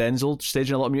flips and it's Denzel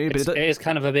staging a little mutiny. It is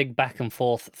kind of a big back and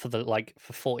forth for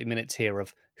 40 minutes here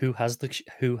of who has the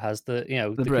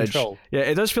the bridge. Control. Yeah,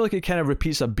 it does feel like it kind of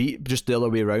repeats a beat just the other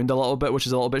way around a little bit, which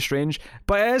is a little bit strange.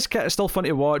 But it is still fun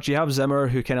to watch. You have Zimmer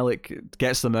who kind of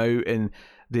gets them out, and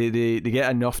they get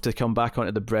enough to come back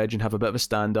onto the bridge and have a bit of a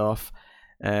standoff.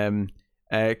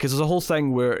 Because there's a whole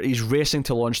thing where he's racing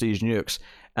to launch these nukes,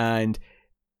 and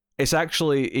it's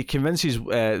actually he convinces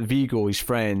Viggo, his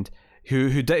friend, who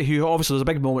obviously there's a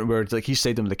big moment where he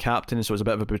sided with the captain, so it's a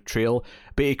bit of a betrayal.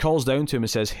 But he calls down to him and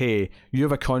says, "Hey, you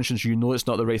have a conscience. You know it's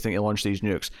not the right thing to launch these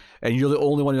nukes, and you're the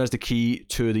only one who has the key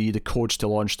to the codes to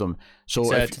launch them. So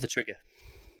to the trigger,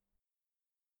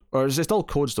 or is it still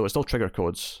codes though? It's still trigger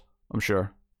codes, I'm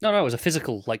sure. No, it was a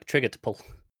physical trigger to pull.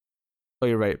 Oh,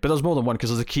 you're right, but there's more than one because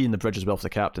there's a key in the bridge as well for the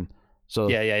captain. So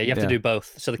you have to do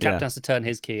both. So the captain has to turn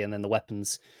his key, and then the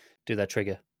weapons do their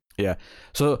trigger. Yeah.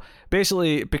 So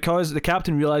basically, because the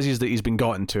captain realizes that he's been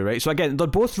gotten to, right? So again, they're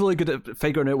both really good at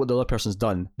figuring out what the other person's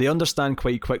done. They understand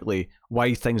quite quickly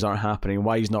why things aren't happening,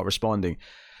 why he's not responding.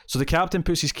 So the captain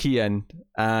puts his key in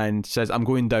and says, "I'm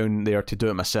going down there to do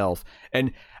it myself."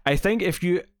 And I think if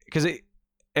you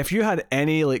had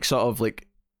any sort of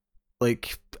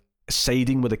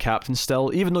siding with the captain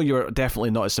still, even though you're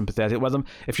definitely not as sympathetic with him,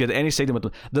 if you had any siding with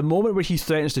him, the moment where he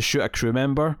threatens to shoot a crew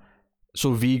member,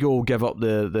 so Vigo will give up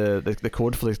the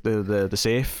code for the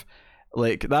safe,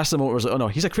 that's the moment where it's like, oh no,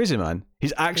 he's a crazy man.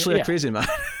 He's actually a crazy man.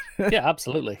 Yeah,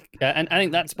 absolutely. And I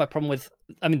think that's my problem with,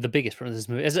 the biggest problem with this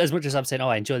movie, as much as I'm saying, oh,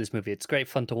 I enjoy this movie, it's great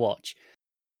fun to watch,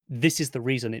 this is the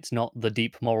reason it's not the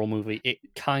deep moral movie. It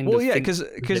kind of because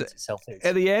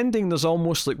at the ending, there's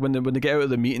almost like when they get out of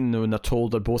the meeting, when they're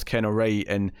told they're both kind of right,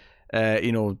 and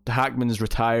Hackman's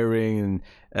retiring,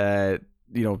 and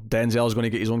Denzel's going to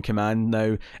get his own command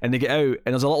now, and they get out,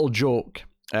 and there's a little joke,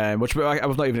 which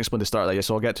I've not even explained the start of that yet,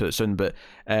 so I'll get to it soon, but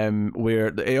where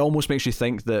it almost makes you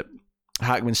think that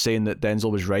Hackman's saying that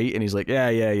Denzel was right, and he's like, yeah,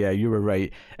 you were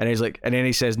right, and he's like, and then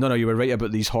he says, no, you were right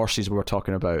about these horses we were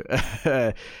talking about.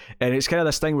 And it's kind of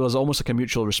this thing where there's almost like a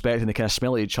mutual respect, and they kind of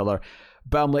smell at each other.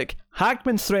 But I'm like,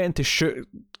 Hackman threatened to shoot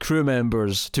crew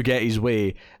members to get his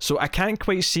way, so I can't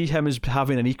quite see him as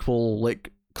having an equal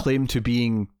claim to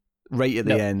being right at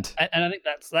the end. And I think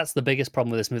that's the biggest problem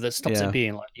with this movie that stops it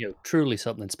being truly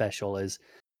something special, is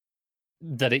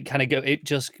that it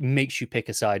just makes you pick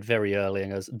a side very early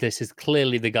and goes, this is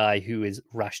clearly the guy who is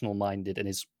rational minded and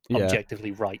is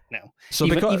objectively right now. So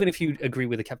even if you agree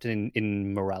with the captain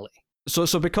in morality.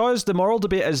 So because the moral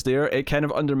debate is there, it kind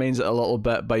of undermines it a little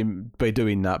bit by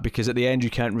doing that, because at the end you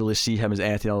can't really see him as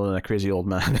anything other than a crazy old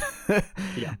man.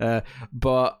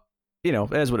 But it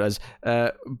is what it is.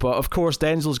 But of course,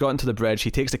 Denzel's gotten to the bridge. He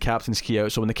takes the captain's key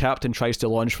out. So when the captain tries to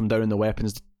launch from down in the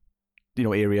weapons,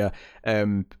 area,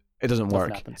 it doesn't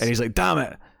work. And he's like, damn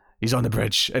it, he's on the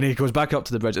bridge. And he goes back up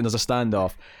to the bridge, and there's a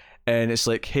standoff. And it's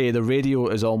like, hey, the radio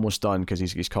is almost done, because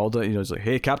he's called it. It's like,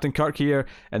 hey, Captain Kirk here,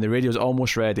 and the radio's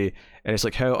almost ready. And it's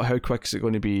like, how quick is it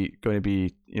going to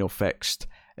be fixed?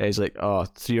 And he's like,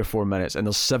 3 or 4 minutes, and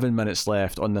there's 7 minutes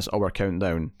left on this hour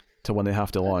countdown to when they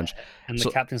have to launch. And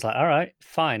the captain's like, all right,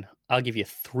 fine, I'll give you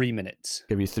 3 minutes.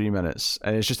 Give you 3 minutes.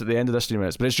 And it's just at the end of this 3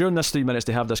 minutes. But it's during this 3 minutes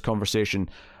they have this conversation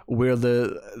where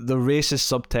the racist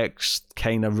subtext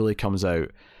kind of really comes out.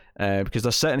 Because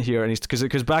they're sitting here, and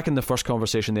because back in the first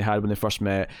conversation they had when they first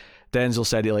met, Denzel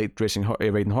said he liked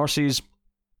riding horses.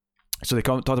 So they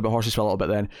talked about horses for a little bit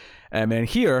then. And then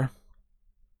here,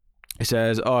 he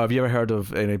says, oh, have you ever heard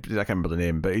of, and I can't remember the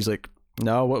name, but he's like,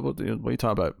 no, what are you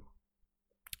talking about?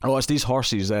 Oh, it's these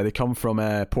horses. They come from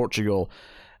Portugal,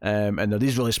 and they're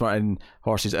these really smart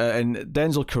horses. And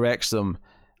Denzel corrects them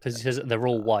because he says they're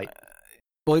all white.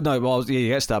 He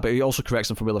gets that, but he also corrects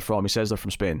them from where they're from. He says they're from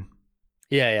Spain.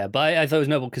 Yeah, but I thought it was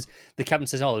noble because the captain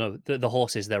says, "Oh no, the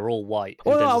horses, they're all white."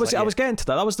 Oh no, I was getting to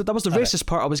that. That was the racist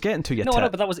part I was getting to. No,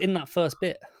 but that was in that first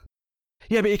bit.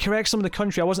 Yeah, but he corrects them in the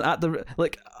country. I wasn't at the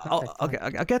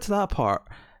I'll get to that part.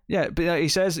 Yeah, but he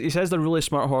says they're really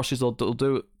smart horses. They'll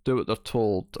do what they're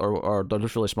told, or they're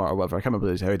just really smart or whatever. I can't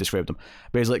remember how he described them.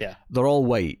 But he's like, they're all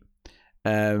white,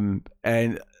 and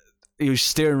he was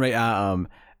staring right at him,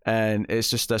 and it's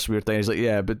just this weird thing. He's like,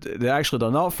 yeah, but they're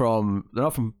not from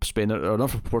Spain, or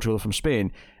not from Portugal. They're from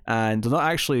Spain, and they're not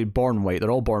actually born white. They're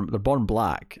born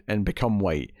black and become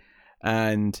white.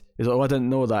 And he's like, oh, I didn't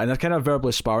know that. And they're kind of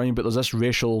verbally sparring, but there's this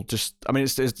racial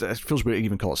it feels weird to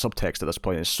even call it subtext at this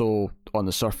point. It's so on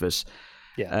the surface.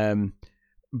 Yeah. And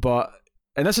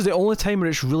this is the only time where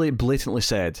it's really blatantly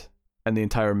said in the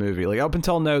entire movie. Like, up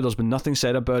until now, there's been nothing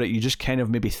said about it. You just kind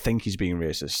of maybe think he's being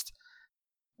racist.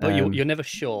 But you're never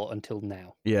sure until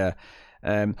now. Yeah.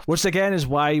 Which again is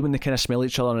why when they kind of smell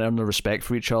each other and earn their respect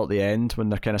for each other at the end, when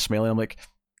they're kind of smelling, I'm like,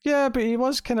 yeah, but he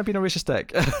was kind of being a racist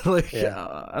dick.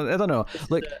 I don't know.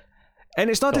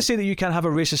 And it's not to say that you can't have a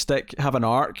racist dick have an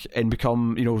arc and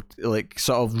become,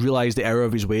 sort of realize the error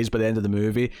of his ways by the end of the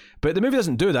movie. But the movie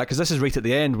doesn't do that, because this is right at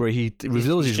the end where he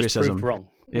reveals his racism. Proved wrong.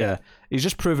 Yeah, he's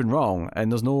just proven wrong,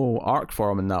 and there's no arc for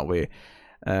him in that way.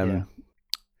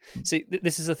 See,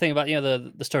 this is the thing about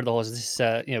the story of the horses. This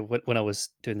is when I was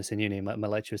doing this in uni, my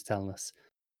lecturer was telling us.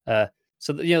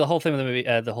 So the whole thing with the movie,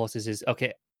 the horses, is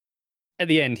okay. At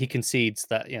the end, he concedes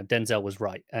that Denzel was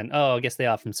right, and I guess they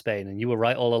are from Spain, and you were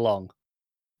right all along,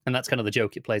 and that's kind of the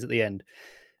joke it plays at the end.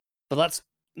 But that's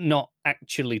not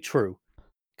actually true,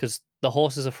 because the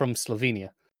horses are from Slovenia.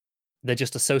 They're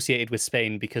just associated with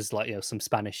Spain because some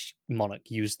Spanish monarch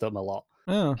used them a lot.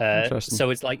 Oh, interesting. So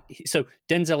it's so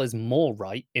Denzel is more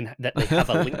right in that they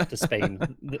have a link to Spain,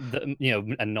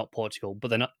 and not Portugal, but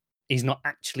they're not he's not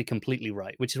actually completely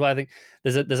right, which is why I think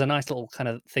there's a nice little kind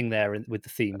of thing there with the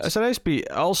themes. It's a nice beat.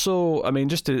 Also, I mean,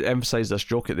 just to emphasize this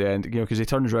joke at the end, because he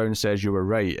turns around and says you were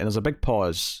right, and there's a big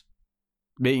pause,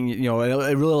 making it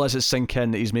really lets it sink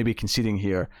in that he's maybe conceding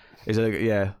here. He's like,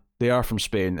 yeah, they are from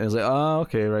Spain, and it's like,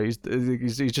 okay, right.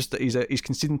 He's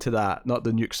conceding to that, not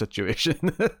the nuke situation.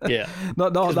 Yeah,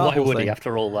 not that why whole would thing. he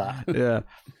after all that? Yeah.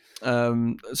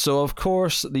 So of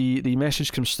course the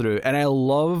message comes through, and I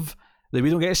love that we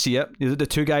don't get to see it. The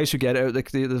two guys who get it out,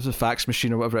 the fax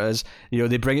machine or whatever it is,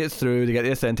 they bring it through. They get the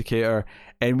authenticator,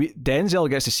 and Denzel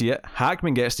gets to see it.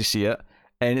 Hackman gets to see it,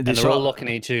 and they're all looking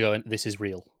at each other, going, "This is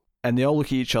real." And they all look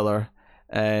at each other,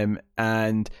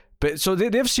 but so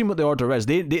they've seen what the order is.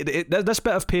 This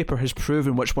bit of paper has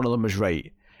proven which one of them is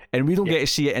right. And we don't get to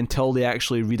see it until they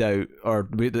actually read out, or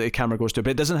the camera goes to it.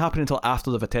 But it doesn't happen until after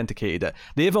they've authenticated it.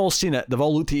 They've all seen it. They've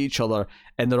all looked at each other,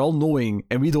 and they're all knowing,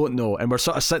 and we don't know. And we're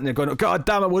sort of sitting there going, "God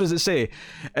damn it, what does it say?"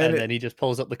 And then he just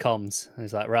pulls up the comms, and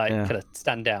he's like, "Right, kind of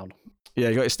stand down." Yeah,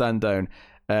 you got to stand down,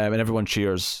 and everyone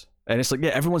cheers. And it's like, yeah,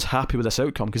 everyone's happy with this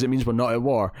outcome because it means we're not at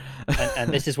war.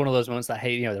 and this is one of those moments that,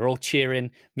 hey, they're all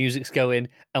cheering, music's going,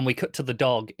 and we cut to the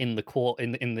dog in the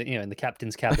in the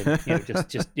captain's cabin,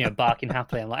 just barking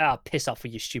happily. I'm like, piss off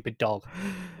with your stupid dog.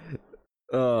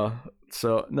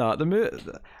 So no, the movie,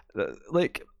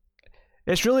 like,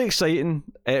 it's really exciting.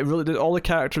 It really, all the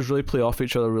characters really play off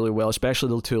each other really well, especially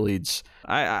the two leads.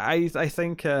 I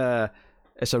think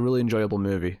it's a really enjoyable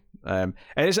movie. And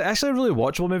it's actually a really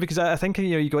watchable movie because I think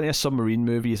you go into a submarine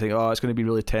movie, you think, it's going to be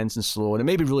really tense and slow, and it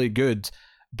may be really good,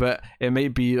 but it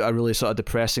might be a really sort of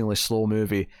depressingly slow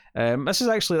movie. This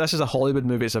is a Hollywood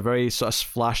movie. It's a very sort of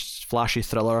flashy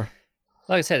thriller.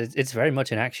 Like I said, it's very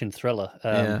much an action thriller.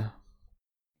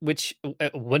 Which,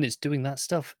 when it's doing that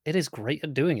stuff, it is great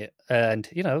at doing it. And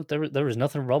there is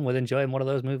nothing wrong with enjoying one of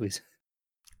those movies.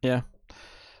 Yeah.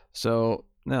 So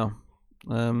no.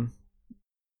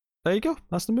 There you go.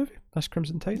 That's the movie. That's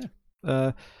Crimson Tide.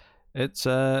 Yeah. It's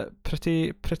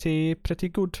pretty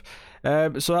good.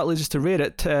 So that leads us to rate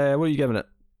it. What are you giving it?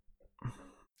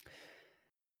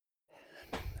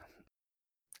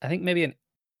 I think maybe an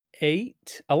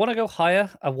 8. I want to go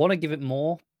higher. I want to give it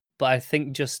more, but I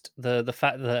think just the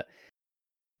fact that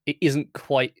it isn't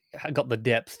quite got the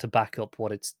depth to back up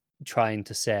what it's trying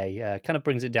to say kind of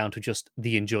brings it down to just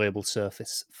the enjoyable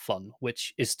surface fun,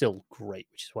 which is still great,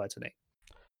 which is why it's an 8.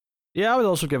 Yeah, I would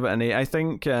also give it an 8. I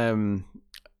think, the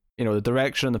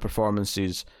direction and the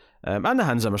performances, and the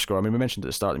Hans Zimmer score. I mean, we mentioned at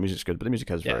the start the music's good, but the music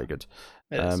is very good.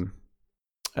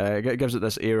 It gives it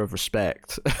this air of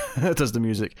respect. It does the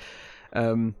music.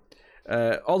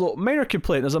 Although, minor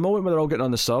complaint, there's a moment where they're all getting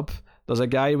on the sub. There's a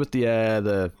guy with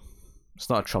the it's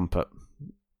not a trumpet.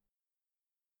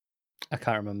 I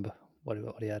can't remember what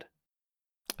he had.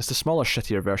 It's the smaller,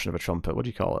 shittier version of a trumpet. What do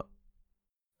you call it?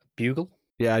 Bugle?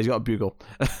 Yeah, he's got a bugle.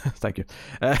 Thank you.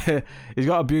 He's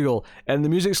got a bugle, and the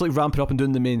music's like ramping up and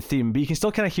doing the main theme, but you can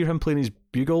still kind of hear him playing his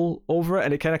bugle over it,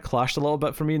 and it kind of clashed a little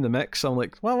bit for me in the mix. I'm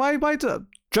like, well, why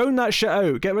drown that shit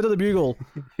out? Get rid of the bugle.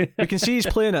 We can see he's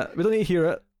playing it. We don't need to hear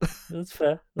it. That's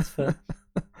fair. That's not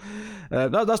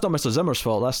Mr. Zimmer's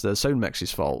fault. That's the sound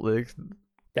mix's fault.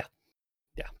 Yeah.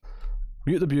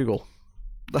 Mute the bugle.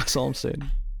 That's all I'm saying.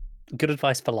 Good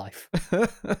advice for life.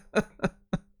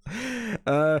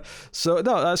 So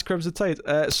no, that's Crimson Tide.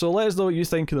 So let us know what you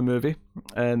think of the movie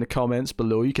in the comments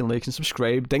below. You can like and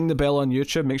subscribe, ding the bell on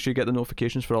YouTube, make sure you get the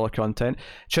notifications for all our content.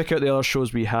 Check out the other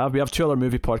shows we have. We have 2 other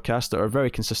movie podcasts that are very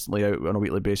consistently out on a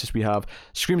weekly basis. We have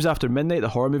Screams After Midnight, the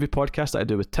horror movie podcast that I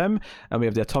do with Tim, and we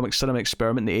have the Atomic Cinema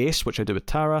Experiment, the Ace, which I do with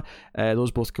Tara.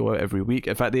 Those both go out every week.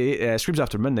 In fact, the Screams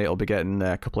After Midnight will be getting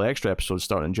a couple of extra episodes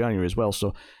starting in January as well,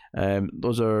 so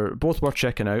those are both worth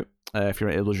checking out if you're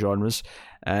into those genres.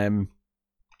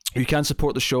 You can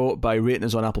support the show by rating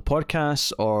us on Apple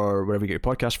Podcasts or wherever you get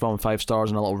your podcast from, 5 stars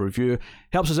and a little review.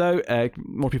 Helps us out.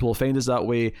 More people will find us that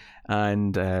way,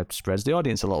 and spreads the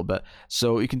audience a little bit.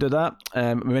 So you can do that.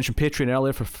 We mentioned Patreon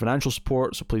earlier for financial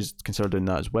support, so please consider doing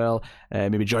that as well.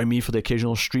 Maybe join me for the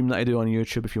occasional stream that I do on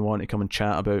YouTube if you want to come and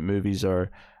chat about movies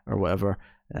or whatever.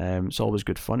 It's always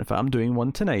good fun. In fact, I'm doing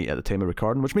one tonight at the time of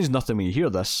recording, which means nothing when you hear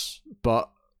this, but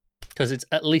because it's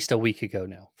at least a week ago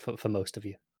now for most of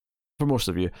you. For most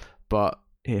of you, but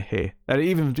hey, and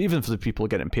even for the people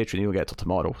getting Patreon, you'll get till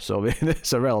tomorrow, so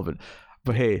it's irrelevant.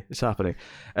 But hey, it's happening.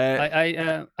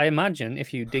 I imagine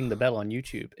if you ding the bell on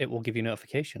YouTube, it will give you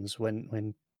notifications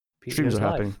when streams are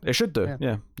happening. It should do.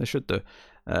 Yeah, it should do.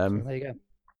 So there you go.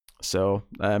 So,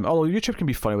 although YouTube can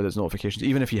be funny with its notifications,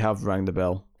 even if you have rang the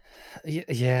bell.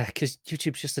 Yeah, because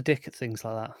YouTube's just a dick at things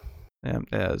like that. Yeah,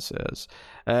 it is.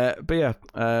 But yeah,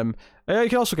 you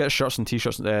can also get shirts and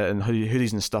t-shirts and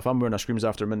hoodies and stuff. I'm wearing a Screams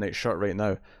After Midnight shirt right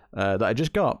now that I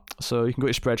just got. So you can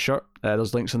go to Spreadshirt.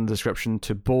 There's links in the description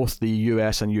to both the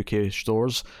US and UK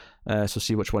stores. So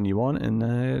see which one you want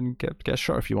and get a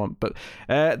shirt if you want. But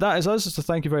that is us. So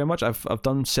thank you very much. I've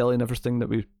done selling everything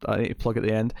that I need to plug at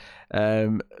the end.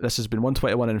 This has been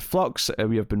 121 in Flux.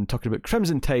 We have been talking about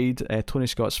Crimson Tide, Tony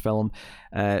Scott's film.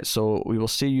 So we will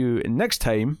see you next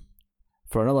time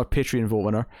for another Patreon vote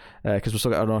winner, because we've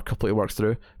still got another couple to work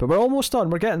through. But we're almost done.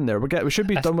 We're getting there. We should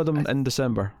be done with them in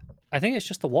December. I think it's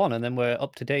just the one, and then we're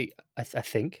up to date. I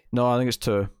think. No, I think it's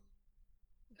 2.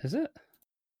 Is it?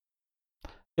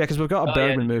 Yeah, because we've got a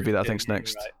Bergman movie that I think's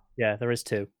next. Right. Yeah, there is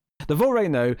 2. The vote right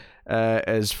now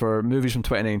is for movies from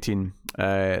 2019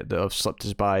 that have slipped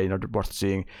us by and are worth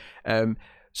seeing.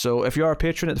 So if you are a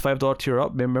patron at the $5 tier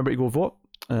up, remember to go vote.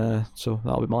 So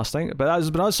that'll be my last thing. But that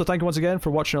has been us, so thank you once again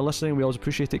for watching or listening. We always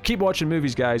appreciate it. Keep watching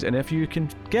movies, guys, and if you can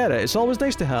get it, it's always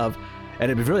nice to have,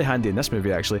 and it'd be really handy in this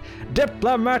movie actually,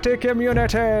 diplomatic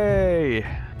immunity.